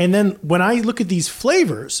 Yep. And then when I look at these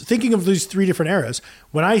flavors, thinking of these 3 different eras,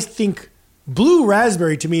 when I think blue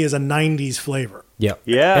raspberry to me is a 90s flavor. Yep.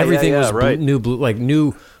 Yeah, Everything yeah, was right. new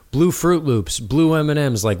blue Fruit Loops, blue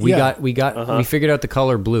M&Ms. Like we figured out the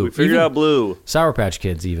color blue. We figured out blue. Sour Patch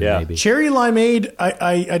Kids even Yeah. maybe. Cherry Limeade,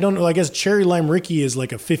 I don't know. I guess Cherry Lime Ricky is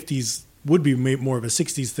like a 50s, would be more of a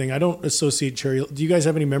 60s thing. I don't associate cherry. Do you guys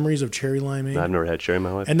have any memories of Cherry Limeade? I've never had cherry in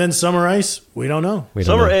my life. And then Summer Ice, we don't know. We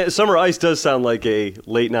don't know. Summer Ice does sound like a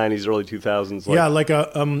late 90s, early 2000s. Like, Yeah, like a,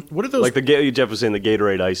 what are those? like Jeff was saying, the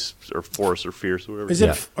Gatorade Ice or Force or Fierce or whatever. is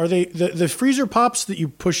it, are they, the freezer pops that you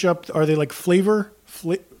push up, are they like Flavored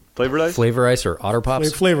Ice? Flavor Ice or Otter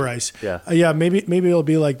Pops? Flavor Ice? Yeah. Yeah, maybe it'll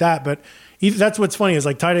be like that. But that's what's funny is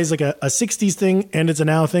like tie-dye is like a 60s thing and it's a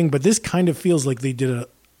now thing. But this kind of feels like they did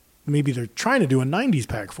maybe they're trying to do a 90s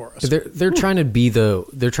pack for us. They're trying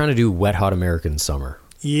to do Wet Hot American Summer.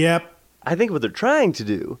 Yep. I think what they're trying to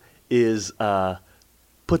do is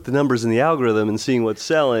put the numbers in the algorithm and seeing what's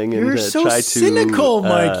selling. You're and so try to, cynical,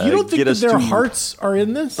 Mike. You don't think get that us their to hearts are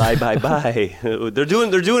in this? Buy. They're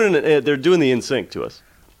doing the in sync to us.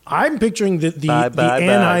 I'm picturing the Bye.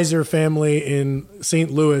 Anheuser family in St.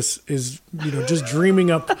 Louis is just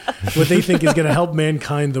dreaming up what they think is going to help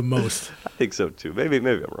mankind the most. I think so too. Maybe I'm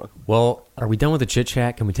wrong. Well, are we done with the chit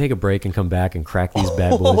chat? Can we take a break and come back and crack these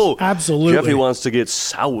bad boys? Oh, Absolutely. Jeffy wants to get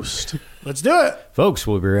soused. Let's do it. Folks,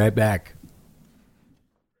 we'll be right back.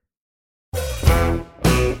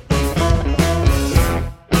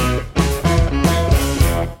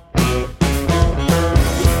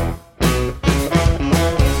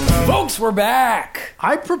 we're back.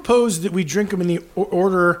 I propose that we drink them in the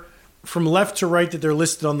order from left to right that they're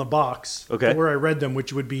listed on the box. Okay. Where I read them,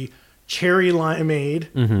 which would be cherry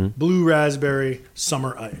limeade, blue raspberry,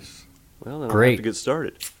 summer ice. Well, then I'll Great. have to get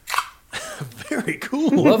started. Very cool.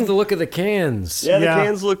 Love the look of the cans. Yeah, the Yeah.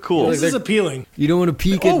 cans look cool. This is appealing. You don't want to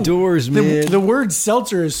peek at doors, the, man. the word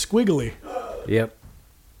seltzer is squiggly. Yep.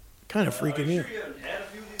 Kind of freaking me out.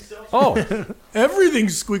 Oh,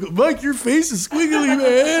 Everything's squiggly. Mike, your face is squiggly,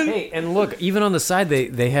 man. hey, and look, even on the side,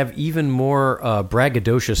 they have even more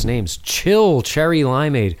braggadocious names. Chill Cherry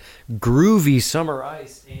Limeade, Groovy Summer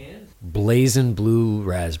Ice, and Blazing Blue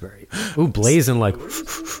Raspberry. Ooh, blazing like...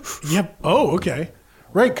 Yep. Oh, okay.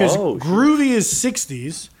 Right, because Oh, groovy is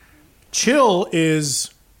 60s. Chill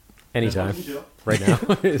is Anytime. Right now.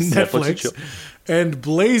 Netflix. chill. And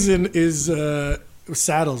blazing is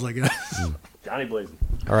saddles, I guess. Johnny Blazing.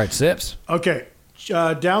 All right, sips. Okay.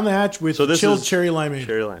 Down the hatch with So this chilled is cherry limeade.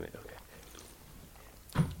 Cherry limeade.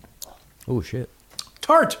 Okay. Oh, shit.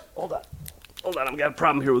 Tart. Hold on. I've got a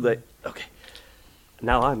problem here with that. Okay.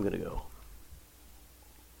 Now I'm gonna go.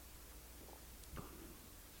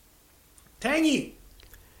 Tangy.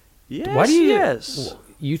 Yes. Why do you... Yes.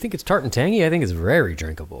 You think it's tart and tangy? I think it's very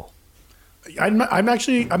drinkable. I'm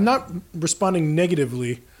not responding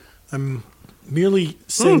negatively. I'm merely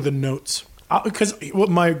saying the notes. Because what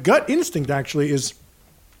my gut instinct actually is,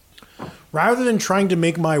 rather than trying to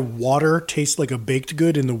make my water taste like a baked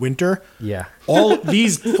good in the winter, Yeah. all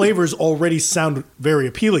these flavors already sound very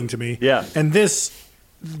appealing to me. Yeah. And this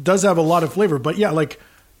does have a lot of flavor. But yeah, like,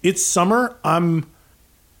 it's summer. I'm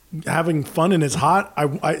having fun and it's hot.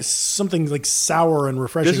 I something like sour and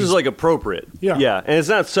refreshing. This is like appropriate. Yeah. Yeah, and it's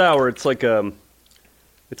not sour. It's like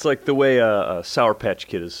the way a Sour Patch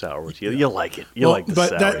Kid is sour. Which you like it. You like the but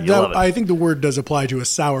sour. that, You love it. I think the word does apply to a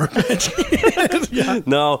sour patch. Yeah.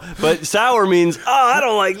 No, but sour means I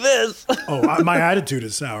don't like this. Oh, my attitude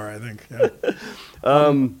is sour, I think.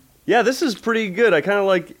 Yeah. Yeah, this is pretty good. I kind of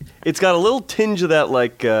like. It's got a little tinge of that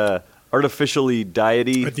like artificially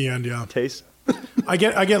diety At the end, yeah. taste. I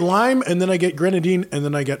get lime, and then I get grenadine, and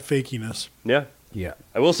then I get fakiness. Yeah, Yeah.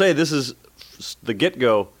 I will say this is the get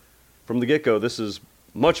go. From the get go, this is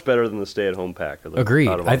much better than the stay at home pack. Or the Agreed.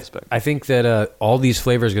 Out of line spec. I think that all these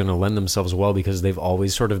flavors are going to lend themselves well because they've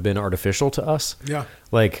always sort of been artificial to us. Yeah.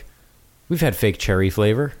 Like, we've had fake cherry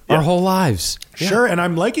flavor Yeah. our whole lives. Sure, and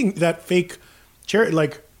I'm liking that fake cherry,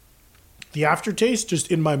 like the aftertaste just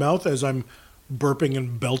in my mouth as I'm burping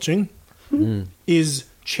and belching is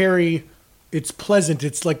cherry. It's pleasant.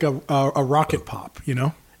 It's like a rocket pop, you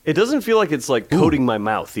know? It doesn't feel like it's like coating my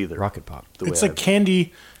mouth either. Rocket Pop. the way It's like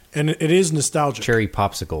candy, and it is nostalgic. Cherry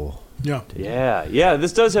popsicle. Yeah. Yeah.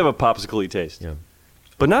 This does have a popsicle-y taste. Yeah.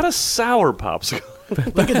 But not a sour popsicle.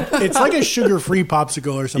 It's like a sugar-free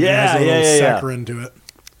popsicle or something that has a Yeah, little yeah. saccharin to it.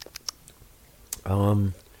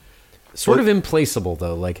 Sort of implaceable,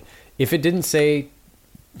 though. Like, if it didn't say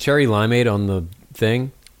cherry limeade on the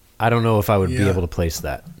thing, I don't know if I would be Yeah. able to place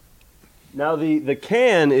that. Now, the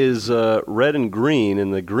can is red and green,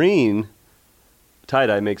 and the green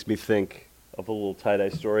tie-dye makes me think of a little tie-dye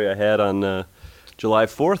story I had on July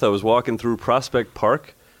 4th. I was walking through Prospect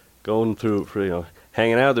Park, going through,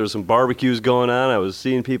 hanging out. There was some barbecues going on. I was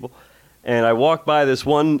seeing people. And I walked by this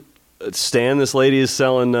one stand. This lady is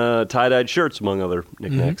selling tie-dyed shirts, among other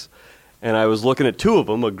knickknacks. And I was looking at two of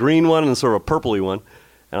them, a green one and sort of a purpley one.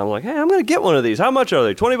 And I'm like, hey, I'm going to get one of these. How much are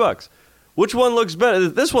they? $20. Which one looks better?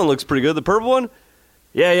 This one looks pretty good. The purple one?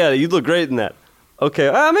 Yeah, you'd look great in that. Okay,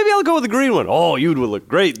 maybe I'll go with the green one. Oh, you would look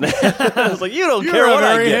great in that. I was like, you don't You're care a what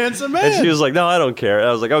I very get. handsome man. And she was like, no, I don't care.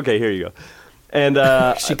 I was like, okay, here you go.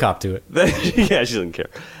 And She copped to it. yeah, she doesn't care.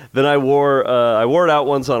 Then I wore it out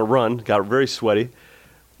once on a run. Got very sweaty.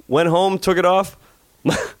 Went home, took it off.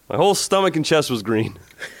 My whole stomach and chest was green.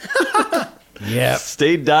 Yeah.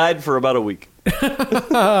 Stayed dyed for about a week.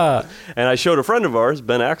 And I showed a friend of ours,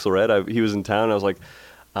 Ben Axelrad. He was in town. I was like,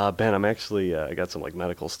 Ben, I'm actually, I got some like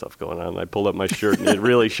medical stuff going on. And I pulled up my shirt, and it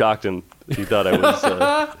really shocked him. He thought I was,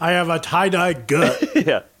 I have a tie-dye gut.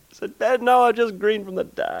 yeah. I said, Ben, no, I'm just green from the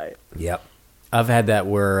dye. Yep. I've had that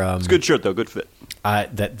where It's a good shirt, though. Good fit.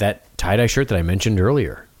 that tie-dye shirt that I mentioned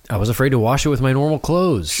earlier, I was afraid to wash it with my normal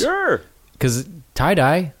clothes. Sure. Because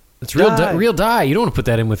tie-dye, it's real Dye. real dye. You don't want to put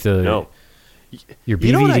that in with No. your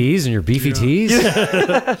You know what BVDs and your beefy tees. You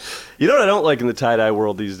know what I don't like in the tie-dye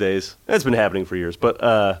world these days? It's been happening for years, but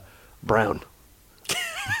brown.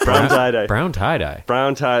 Brown tie-dye. Brown tie-dye.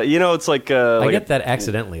 Brown tie. You know, it's like... I get that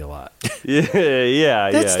accidentally a lot. Yeah.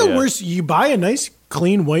 That's the worst. You buy a nice,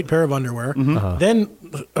 clean, white pair of underwear. Then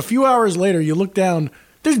a few hours later, you look down,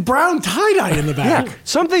 There's brown tie-dye in the back. Yeah,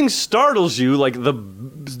 something startles you, like the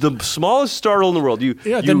smallest startle in the world. You the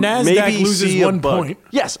you NASDAQ maybe loses see a 1 bug. point.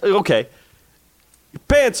 Yes, okay. Your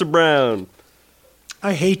pants are brown.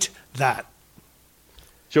 I hate that.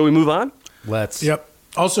 Shall we move on? Let's. Yep.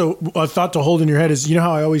 Also, a thought to hold in your head is, you know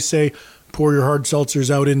how I always say, pour your hard seltzers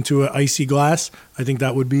out into an icy glass? I think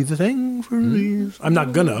that would be the thing for these. I'm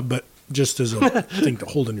not gonna, but just as a thing to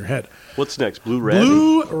hold in your head. What's next? Blue raspberry?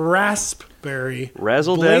 Blue raspberry.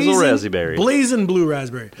 Razzle dazzle raspberry. Blazing blue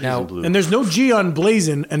raspberry. Now, Blue. And there's no G on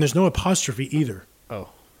blazing, and there's no apostrophe either. oh,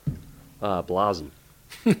 Blazen.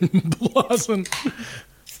 Blossom.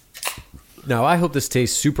 now I hope this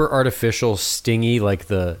tastes super artificial, stingy, like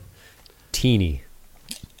the teeny.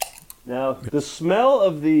 Now, the smell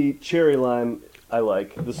of the cherry lime, I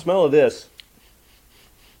like. The smell of this,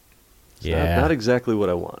 Yeah, not exactly what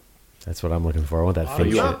I want. that's what I'm looking for. I want that Oh,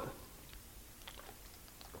 fake yeah. shit.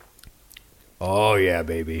 Oh yeah,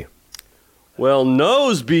 baby. Well,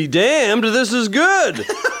 nose be damned, this is good.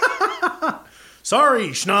 Sorry,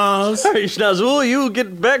 schnoz. Hey, Schnazool, you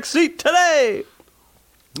get back seat today.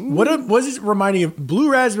 What was it reminding of?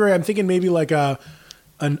 Blue raspberry, I'm thinking maybe like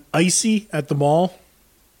an icy at the mall.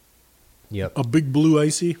 Yep. A big blue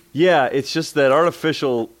icy. Yeah, it's just that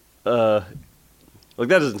artificial, like that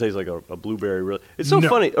doesn't taste like a blueberry, really. It's so No.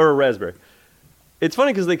 funny, or a raspberry. It's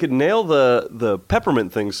funny because they could nail the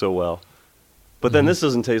peppermint thing so well, but then this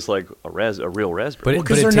doesn't taste like a real raspberry. But Well,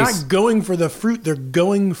 because it they're tastes- not going for the fruit, they're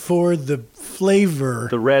going for the flavor.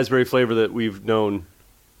 the raspberry flavor that we've known,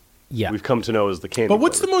 Yeah. we've come to know as the candy. But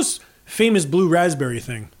what's flavor. the most famous blue raspberry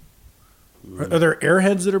thing? Are there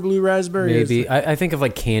airheads that are blue raspberry? Maybe I think of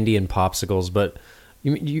like candy and popsicles, but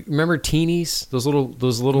you remember teenies? Those little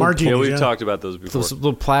Martinis. Yeah, we've Yeah. talked about those before. those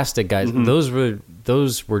little plastic guys.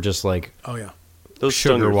 Those were just like Oh yeah. Those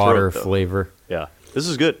stung sugar your water throat, though. flavor. Yeah, this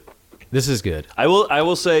is good. This is good. I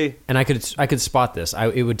will say, And I could spot this.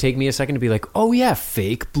 It would take me a second to be like, oh yeah,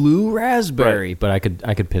 fake blue raspberry, Right. but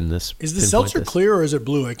I could pin this. Is the pinpoint seltzer this. clear or is it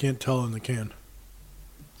blue? I can't tell in the can.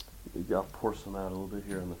 I'll pour some out a little bit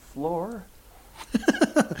here on the floor.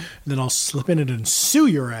 Then I'll slip in it and sue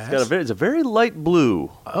your ass. It's a very light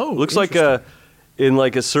blue. Oh, looks like in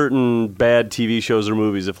like a certain bad TV shows or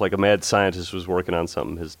movies, if like a mad scientist was working on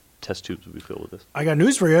something, his test tubes would be filled with this. I got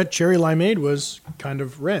news for you. Cherry limeade was kind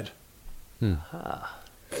of red.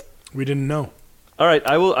 We didn't know. All right,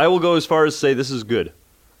 I will go as far as say this is good.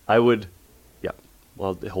 I would, yeah.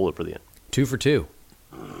 Well, I'll hold it for the end. 2 for 2.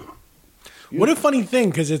 What a funny thing,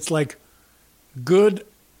 because it's like good.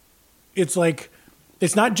 It's like,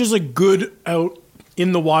 it's not just like good out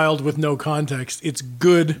in the wild with no context. It's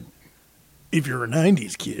good if you're a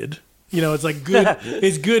 90s kid. You know, it's like good.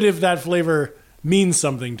 It's good if that flavor means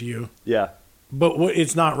something to you. Yeah. But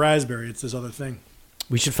it's not raspberry. It's this other thing.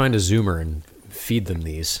 We should find a Zoomer and feed them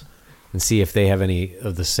these and see if they have any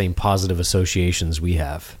of the same positive associations we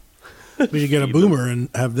have. We should get a boomer and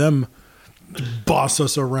have them boss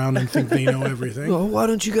us around and think they know everything. Oh, why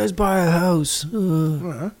don't you guys buy a house?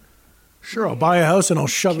 Sure, I'll buy a house and I'll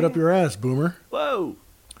shove it up your ass, boomer. Whoa.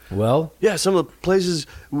 Well, Yeah, some of the places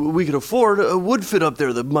we could afford would fit up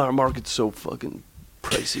there. The market's so fucking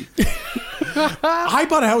pricey. I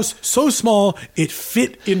bought a house so small it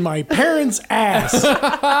fit in my parents' ass.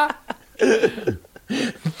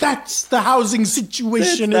 That's the housing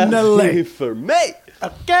situation in LA. For me.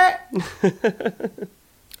 Okay.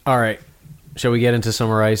 all right. Shall we get into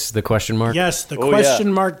Summer Ice, the question mark? Yes, the Oh, question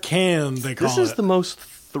yeah. mark can, they call This is it. the most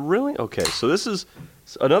thrilling. Okay, so this is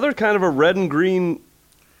another kind of a red and green.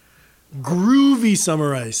 Groovy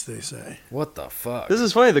summer ice, they say. What the fuck? This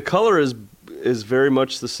is funny. The color is very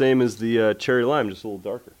much the same as the cherry lime, just a little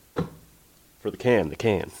darker. For the can.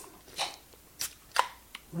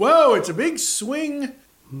 Whoa, it's a big swing.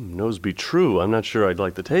 Nose be true. I'm not sure I'd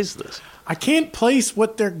like to taste this. I can't place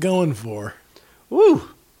what they're going for. Woo!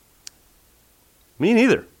 Me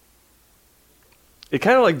neither. It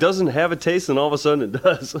kind of like doesn't have a taste, and all of a sudden it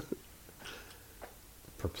does.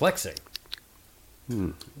 Perplexing.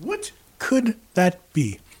 What could that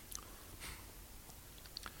be?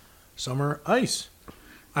 Summer ice.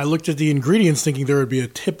 I looked at the ingredients thinking there would be a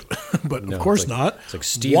tip, but No, of course it's like- not. It's like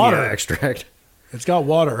stevia Water. extract. It's got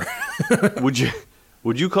water.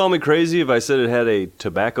 Would you call me crazy if I said it had a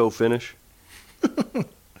tobacco finish?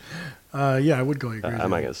 Yeah, I would go crazy. I'm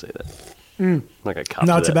not gonna say that. I'm not gonna cop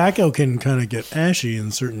Now, to that. tobacco can kind of get ashy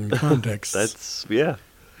in certain contexts. That's yeah.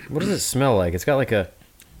 What does it smell like? It's got like a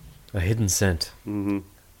hidden scent.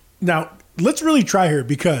 Now, let's really try here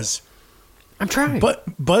because I'm trying.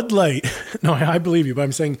 Bud Light, no, I believe you, but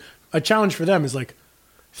I'm saying a challenge for them is like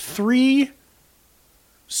 3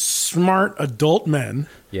 smart adult men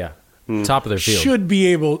yeah. top of their field. should be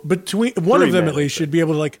able, between one of them at Pretty least, should be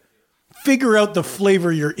able to like figure out the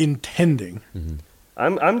flavor you're intending.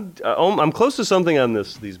 I'm close to something on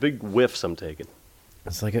this. These big whiffs I'm taking.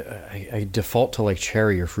 It's like I default to like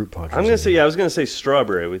cherry or fruit punch. I'm gonna say I was gonna say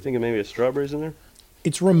strawberry. Are we thinking maybe a strawberries in there?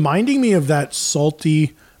 It's reminding me of that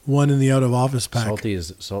salty one in the Out of Office pack. Salty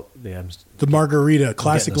is salt. Yeah, The margarita,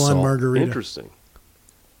 classic the lime salt. margarita. Interesting.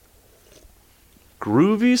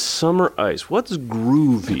 Groovy summer ice. What's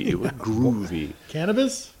groovy? What groovy?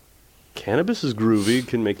 Cannabis? Cannabis is groovy.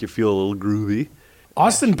 Can make you feel a little groovy.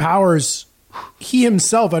 Austin Powers, he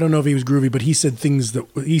himself, I don't know if he was groovy, but he said things that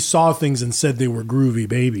he saw things and said they were groovy,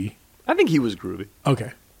 baby. I think he was groovy.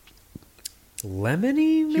 Okay.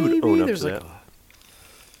 lemony. Maybe He would own up there's to like that.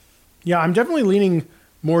 Yeah, I'm definitely leaning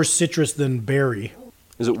more citrus than berry.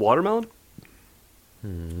 Is it watermelon?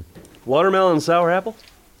 Watermelon and sour apple?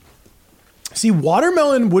 See,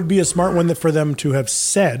 watermelon would be a smart one for them to have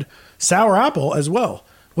said. Sour apple as well.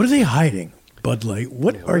 What are they hiding? Bud Light,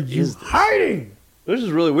 what are you is this? hiding? This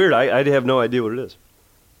is really weird. I have no idea what it is.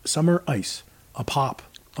 Summer ice, a pop,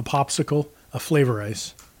 a popsicle, a flavor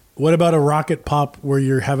ice. What about a rocket pop where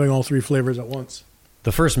you're having all three flavors at once?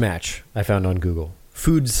 the first match I found on Google.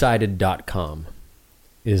 Foodsided.com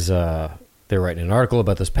is they're writing an article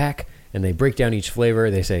about this pack, and they break down each flavor.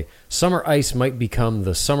 They say summer ice might become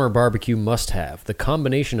the summer barbecue must-have. The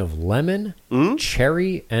combination of lemon,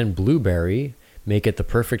 cherry, and blueberry make it the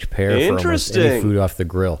perfect pair for almost any Interesting. food off the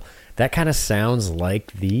grill. That kind of sounds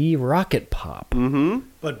like the rocket pop.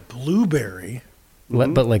 But blueberry.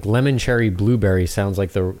 But like lemon, cherry, blueberry sounds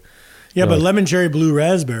like the... Yeah, you know, but like- lemon, cherry, blue,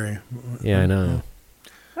 raspberry. Yeah, I know.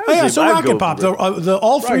 Oh yeah, so I'd rocket go pop. blueberry. The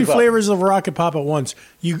all three Rocket Pop. flavors of rocket pop at once.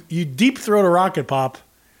 You deep throat a rocket pop,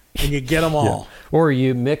 and you get them all. Or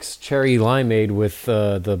you mix cherry limeade with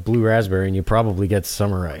the blue raspberry, and you probably get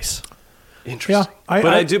summer ice. Interesting.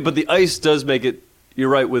 Yeah, But the ice does make it. You're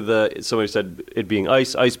right with somebody said it being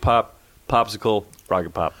ice pop, popsicle, rocket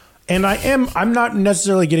pop. And I'm not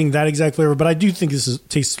necessarily getting that exact flavor, but I do think this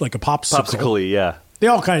tastes like a popsicle. Popsicle-y, yeah. They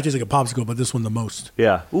all kind of taste like a popsicle, but this one the most.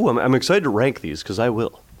 Yeah. Ooh, I'm excited to rank these because I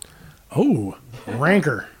will. Oh,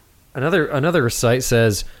 ranker. Another site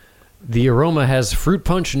says the aroma has fruit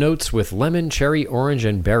punch notes with lemon, cherry, orange,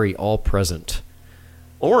 and berry all present.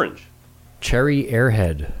 Orange. Cherry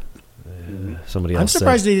airhead. Somebody else I'm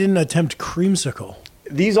surprised they didn't attempt creamsicle.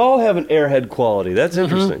 These all have an airhead quality. That's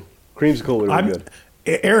interesting. Creamsicle would be good.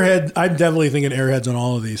 Airhead. I'm definitely thinking airheads on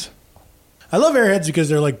all of these. I love airheads because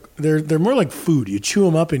they're more like food. You chew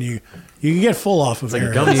them up and you can get full off of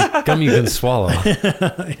airheads. Gum you can swallow.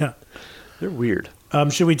 Yeah. They're weird.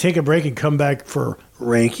 Should we take a break and come back for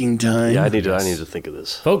ranking time? Yeah, I need to think of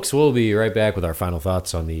this. Folks, we'll be right back with our final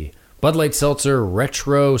thoughts on the Bud Light Seltzer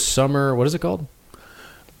Retro Summer. What is it called?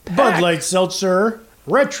 Bud Light Seltzer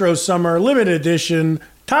Retro Summer Limited Edition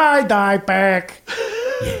Tie-Dye Pack.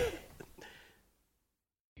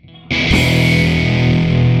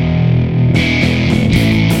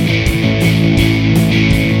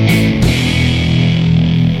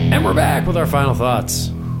 And we're back with our final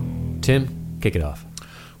thoughts. Tim, kick it off.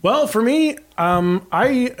 Well, for me,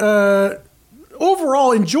 I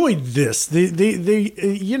overall enjoyed this.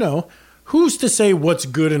 Who's to say what's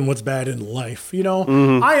good and what's bad in life?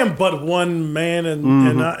 I am but one man,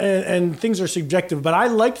 and things are subjective. But I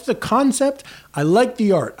liked the concept. I liked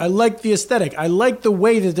the art. I liked the aesthetic. I liked the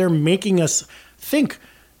way that they're making us think,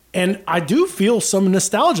 and I do feel some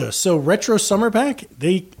nostalgia. So, Retro Summer Pack,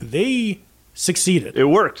 they succeeded. It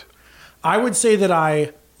worked. I would say that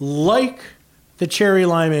I like the cherry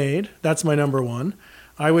limeade. That's my number one.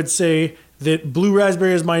 I would say that blue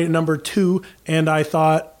raspberry is my number two. And I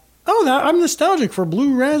thought, I'm nostalgic for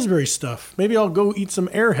blue raspberry stuff. Maybe I'll go eat some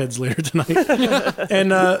Airheads later tonight.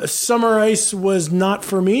 And summer ice was not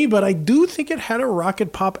for me, but I do think it had a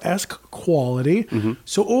rocket pop-esque quality.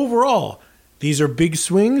 So overall, these are big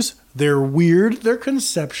swings. They're weird. They're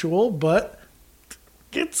conceptual, but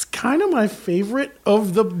it's kind of my favorite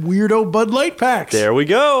of the weirdo Bud Light packs. There we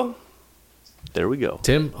go.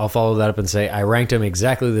 Tim, I'll follow that up and say I ranked them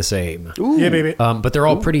exactly the same. Yeah, baby. But they're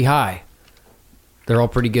all pretty high. They're all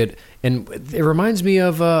pretty good. And it reminds me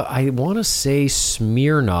of, I want to say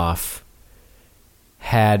Smirnoff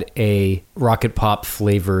had a Rocket Pop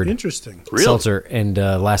flavored Interesting. seltzer. And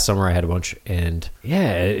last summer I had a bunch. And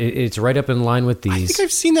yeah, it's right up in line with I these. think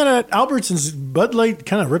I've seen that at Albertsons. Bud Light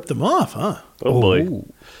kind of ripped them off, huh? Oh boy.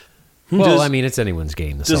 Well, Does- I mean, it's anyone's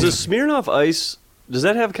game. The Does seltzer. a Smirnoff Ice, does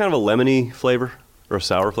that have kind of a lemony flavor or a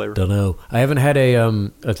sour flavor? Don't know. I haven't had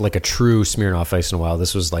like a true Smirnoff Ice in a while.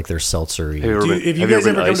 This was like their seltzer. Have you ever Dude, been- if you have guys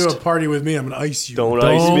been ever come to iced? a party with me, I'm going to ice you. Don't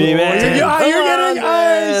ice me, man. You're Come getting on,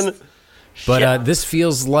 man. iced. But this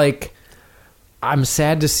feels like I'm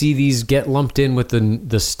sad to see these get lumped in with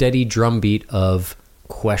the steady drumbeat of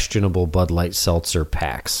questionable Bud Light Seltzer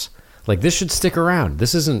packs. Like, this should stick around.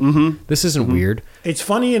 This isn't weird. It's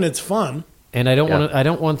funny and it's fun. And I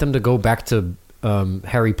don't want them to go back to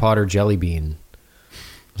Harry Potter Jelly Bean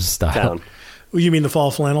style. Town. You mean the fall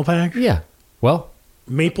flannel pack? Yeah. Well,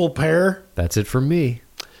 Maple pear. that's it for me.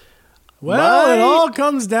 Well, it all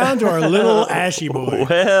comes down to our little Ashy boy.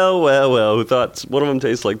 Well. Who thought one of them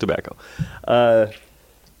tastes like tobacco?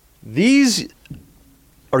 These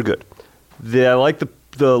are good. I like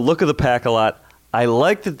the look of the pack a lot. I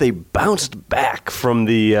like that they bounced back from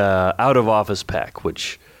the out of office pack,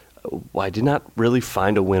 which I did not really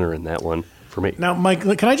find a winner in that one for me. Now, Mike,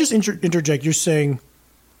 can I just interject? You're saying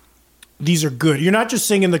these are good. You're not just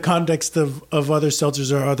saying in the context of other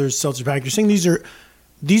seltzers or other seltzer pack. You're saying these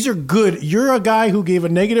are good. You're a guy who gave a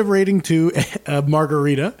negative rating to a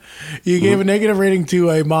margarita. You gave a negative rating to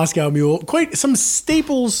a Moscow Mule. Quite some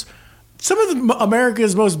staples. Some of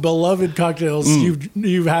America's most beloved cocktails.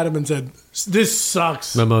 You've had them and said, "This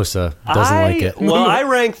sucks." Mimosa doesn't like it. Well, I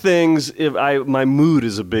rank things if my mood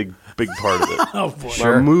is a big part of it. Oh boy.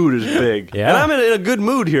 My mood is big. Yeah. And I'm in a good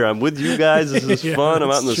mood here. I'm with you guys. This is Yeah, fun. I'm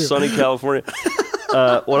out that's in the true. sunny California.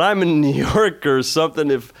 When I'm in New York or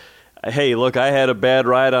something, hey, look, I had a bad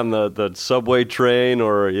ride on the subway train,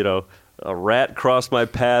 or a rat crossed my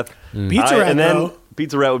path. Pizza rat, though.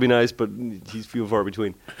 Pizza rat would be nice, but he's few and far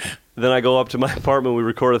between. Then I go up to my apartment, we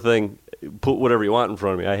record a thing, put whatever you want in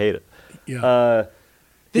front of me. I hate it. Yeah.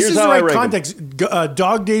 This Here's is the how I right rank 'em. context.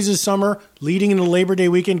 Dog days of summer, leading into Labor Day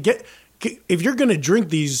weekend. If you're going to drink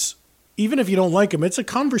these, even if you don't like them, it's a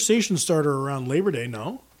conversation starter around Labor Day.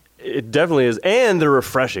 No, It definitely is, and they're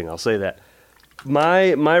refreshing. I'll say that.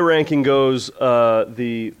 My ranking goes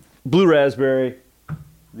the blue raspberry,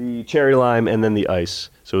 the cherry lime, and then the ice.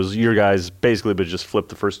 So it was your guys basically, but just flip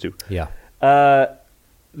the first two. Yeah.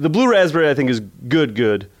 The blue raspberry I think is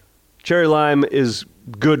good. Cherry lime is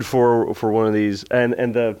good for one of these, and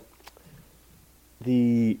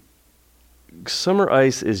the summer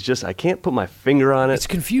ice is just, I can't put my finger on it. It's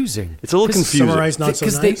confusing. It's a little confusing. Summer ice not so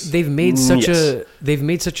Because nice. they've made such Yes. they've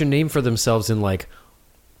made such a name for themselves in, like,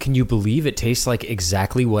 can you believe it tastes like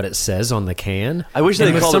exactly what it says on the can? I wish And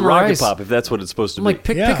they with called it Summer Rocket Ice, Pop if that's what it's supposed to I'm be. like,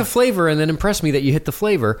 pick Yeah. a flavor and then impress me that you hit the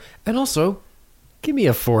flavor. And also, give me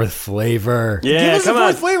a fourth flavor. Give yeah, us come a on.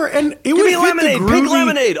 fourth flavor, and it Give would me fit lemonade. the Pink groovy-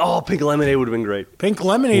 lemonade. Oh, pink lemonade would have been great. Pink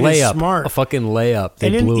lemonade Layup. is smart. A fucking layup. They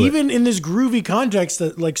And then blew it. even in this groovy context,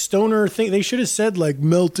 that like stoner thing, they should have said like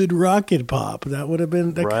melted rocket pop. That would have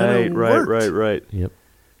been that kind of worked. Right. Yep.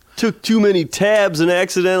 Took too many tabs and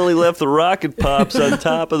accidentally left the Rocket Pops on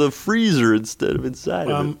top of the freezer instead of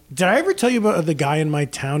inside of it. Did I ever tell you about the guy in my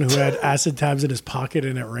town who had acid tabs in his pocket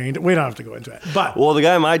and it rained? We don't have to go into it. But Well, the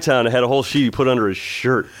guy in my town had a whole sheet he put under his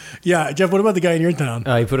shirt. yeah, Jeff, what about the guy in your town?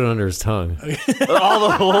 He put it under his tongue. All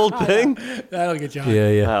the whole thing. That'll get you on.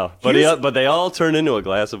 Yeah. Wow. But they all turned into a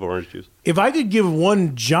glass of orange juice. If I could give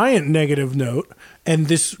one giant negative note, and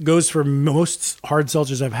this goes for most hard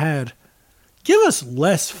seltzers I've had, give us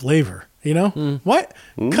less flavor. You know what?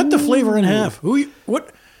 Cut the flavor in half.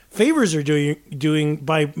 What favors are doing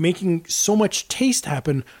by making so much taste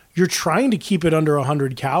happen? You're trying to keep it under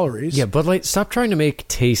 100 calories. Yeah, Bud Light, stop trying to make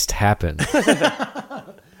taste happen.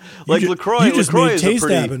 Like You LaCroix. You just LaCroix made is taste a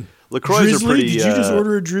pretty. happen. LaCroix Drizzly, are pretty. did you just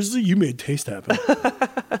order a Drizzly? You made taste happen.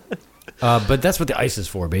 But that's what the ice is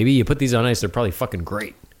for, baby. You put these on ice, they're probably fucking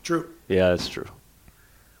great. True. Yeah, that's true.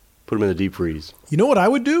 Put them in the deep freeze. You know what I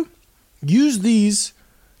would do? Use these.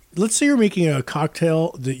 Let's say you're making a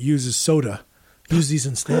cocktail that uses soda. Use these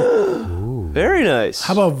instead. Very nice.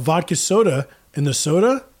 How about vodka soda and the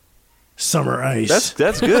soda? Summer ice.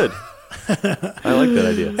 That's good. I like that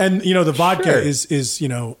idea. And the vodka Sure. is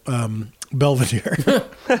Belvedere.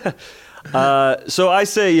 So I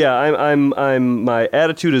say, yeah, I'm my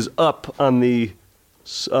attitude is up on the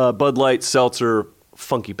Bud Light Seltzer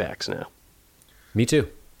funky packs now. Me too.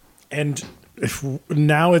 And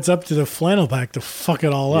now it's up to the flannel pack to fuck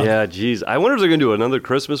it all up. Yeah, geez. I wonder if they're going to do another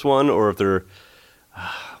Christmas one or if they're.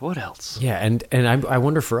 What else? Yeah, and I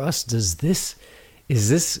wonder for us, is this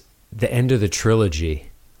the end of the trilogy,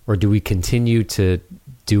 or do we continue to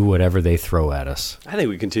do whatever they throw at us? I think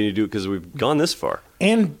we continue to do it because we've gone this far.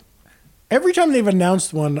 And every time they've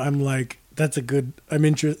announced one, I'm like, that's a good. I'm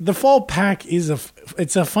interested. The fall pack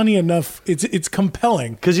it's a funny enough. It's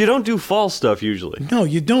compelling. Because you don't do fall stuff usually. No,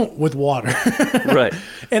 you don't with water. Right.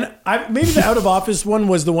 And maybe the out of office one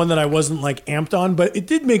was the one that I wasn't like amped on, but it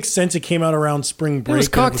did make sense. It came out around spring break. It was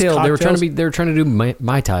and cocktail. They were cocktails. trying to do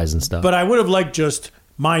mai tais and stuff. But I would have liked just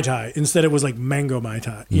Mai Tai. Instead, it was like mango Mai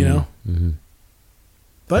Tai, you know? Mm-hmm.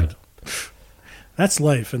 But That's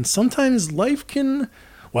life. And sometimes life can,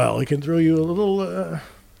 well, it can throw you a little...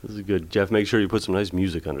 This is good. Jeff, make sure you put some nice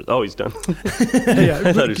music under it. Oh, he's done.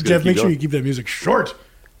 yeah, Jeff, make sure you keep that music short.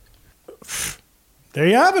 There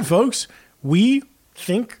you have it, folks. We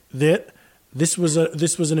think that this was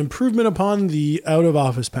an improvement upon the out of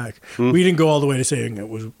office pack. We didn't go all the way to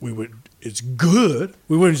saying it's good.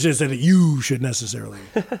 We wouldn't just say that you should necessarily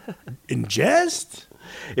ingest.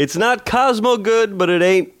 It's not Cosmo good, but it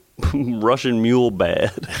ain't Russian mule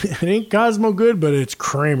bad. It ain't Cosmo good, but it's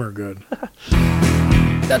Kramer good.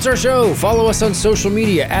 That's our show. Follow us on social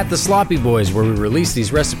media at The Sloppy Boys, where we release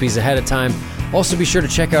these recipes ahead of time. Also, be sure to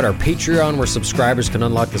check out our Patreon, where subscribers can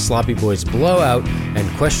unlock The Sloppy Boys Blowout and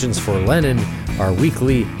Questions for Lennon, our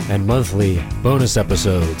weekly and monthly bonus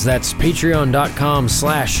episodes. That's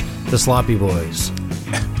patreon.com/The Sloppy Boys.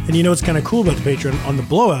 And you know what's kind of cool about the Patreon? On the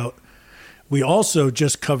Blowout, we also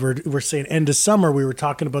just covered, we're saying end of summer. We were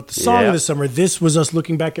talking about the song of the summer. This was us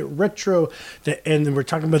looking back at retro, and then we're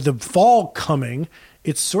talking about the fall coming.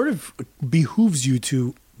 It sort of behooves you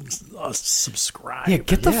to subscribe. Yeah,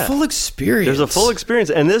 get the full experience. There's a full experience.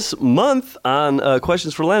 And this month on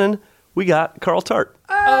Questions for Lennon, we got Carl Tart.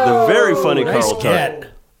 The very funny nice Carl Tart.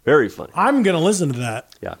 Very funny. I'm going to listen to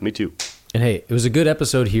that. Yeah, me too. And hey, it was a good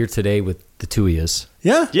episode here today with the two of yous.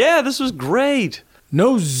 Yeah? Yeah, this was great.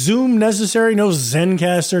 No Zoom necessary, no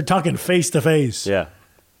Zencaster, talking face to face. Yeah.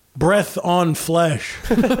 Breath on flesh.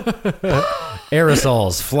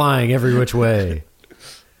 Aerosols flying every which way.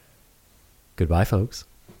 Goodbye, folks.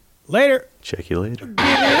 Later. Check you later.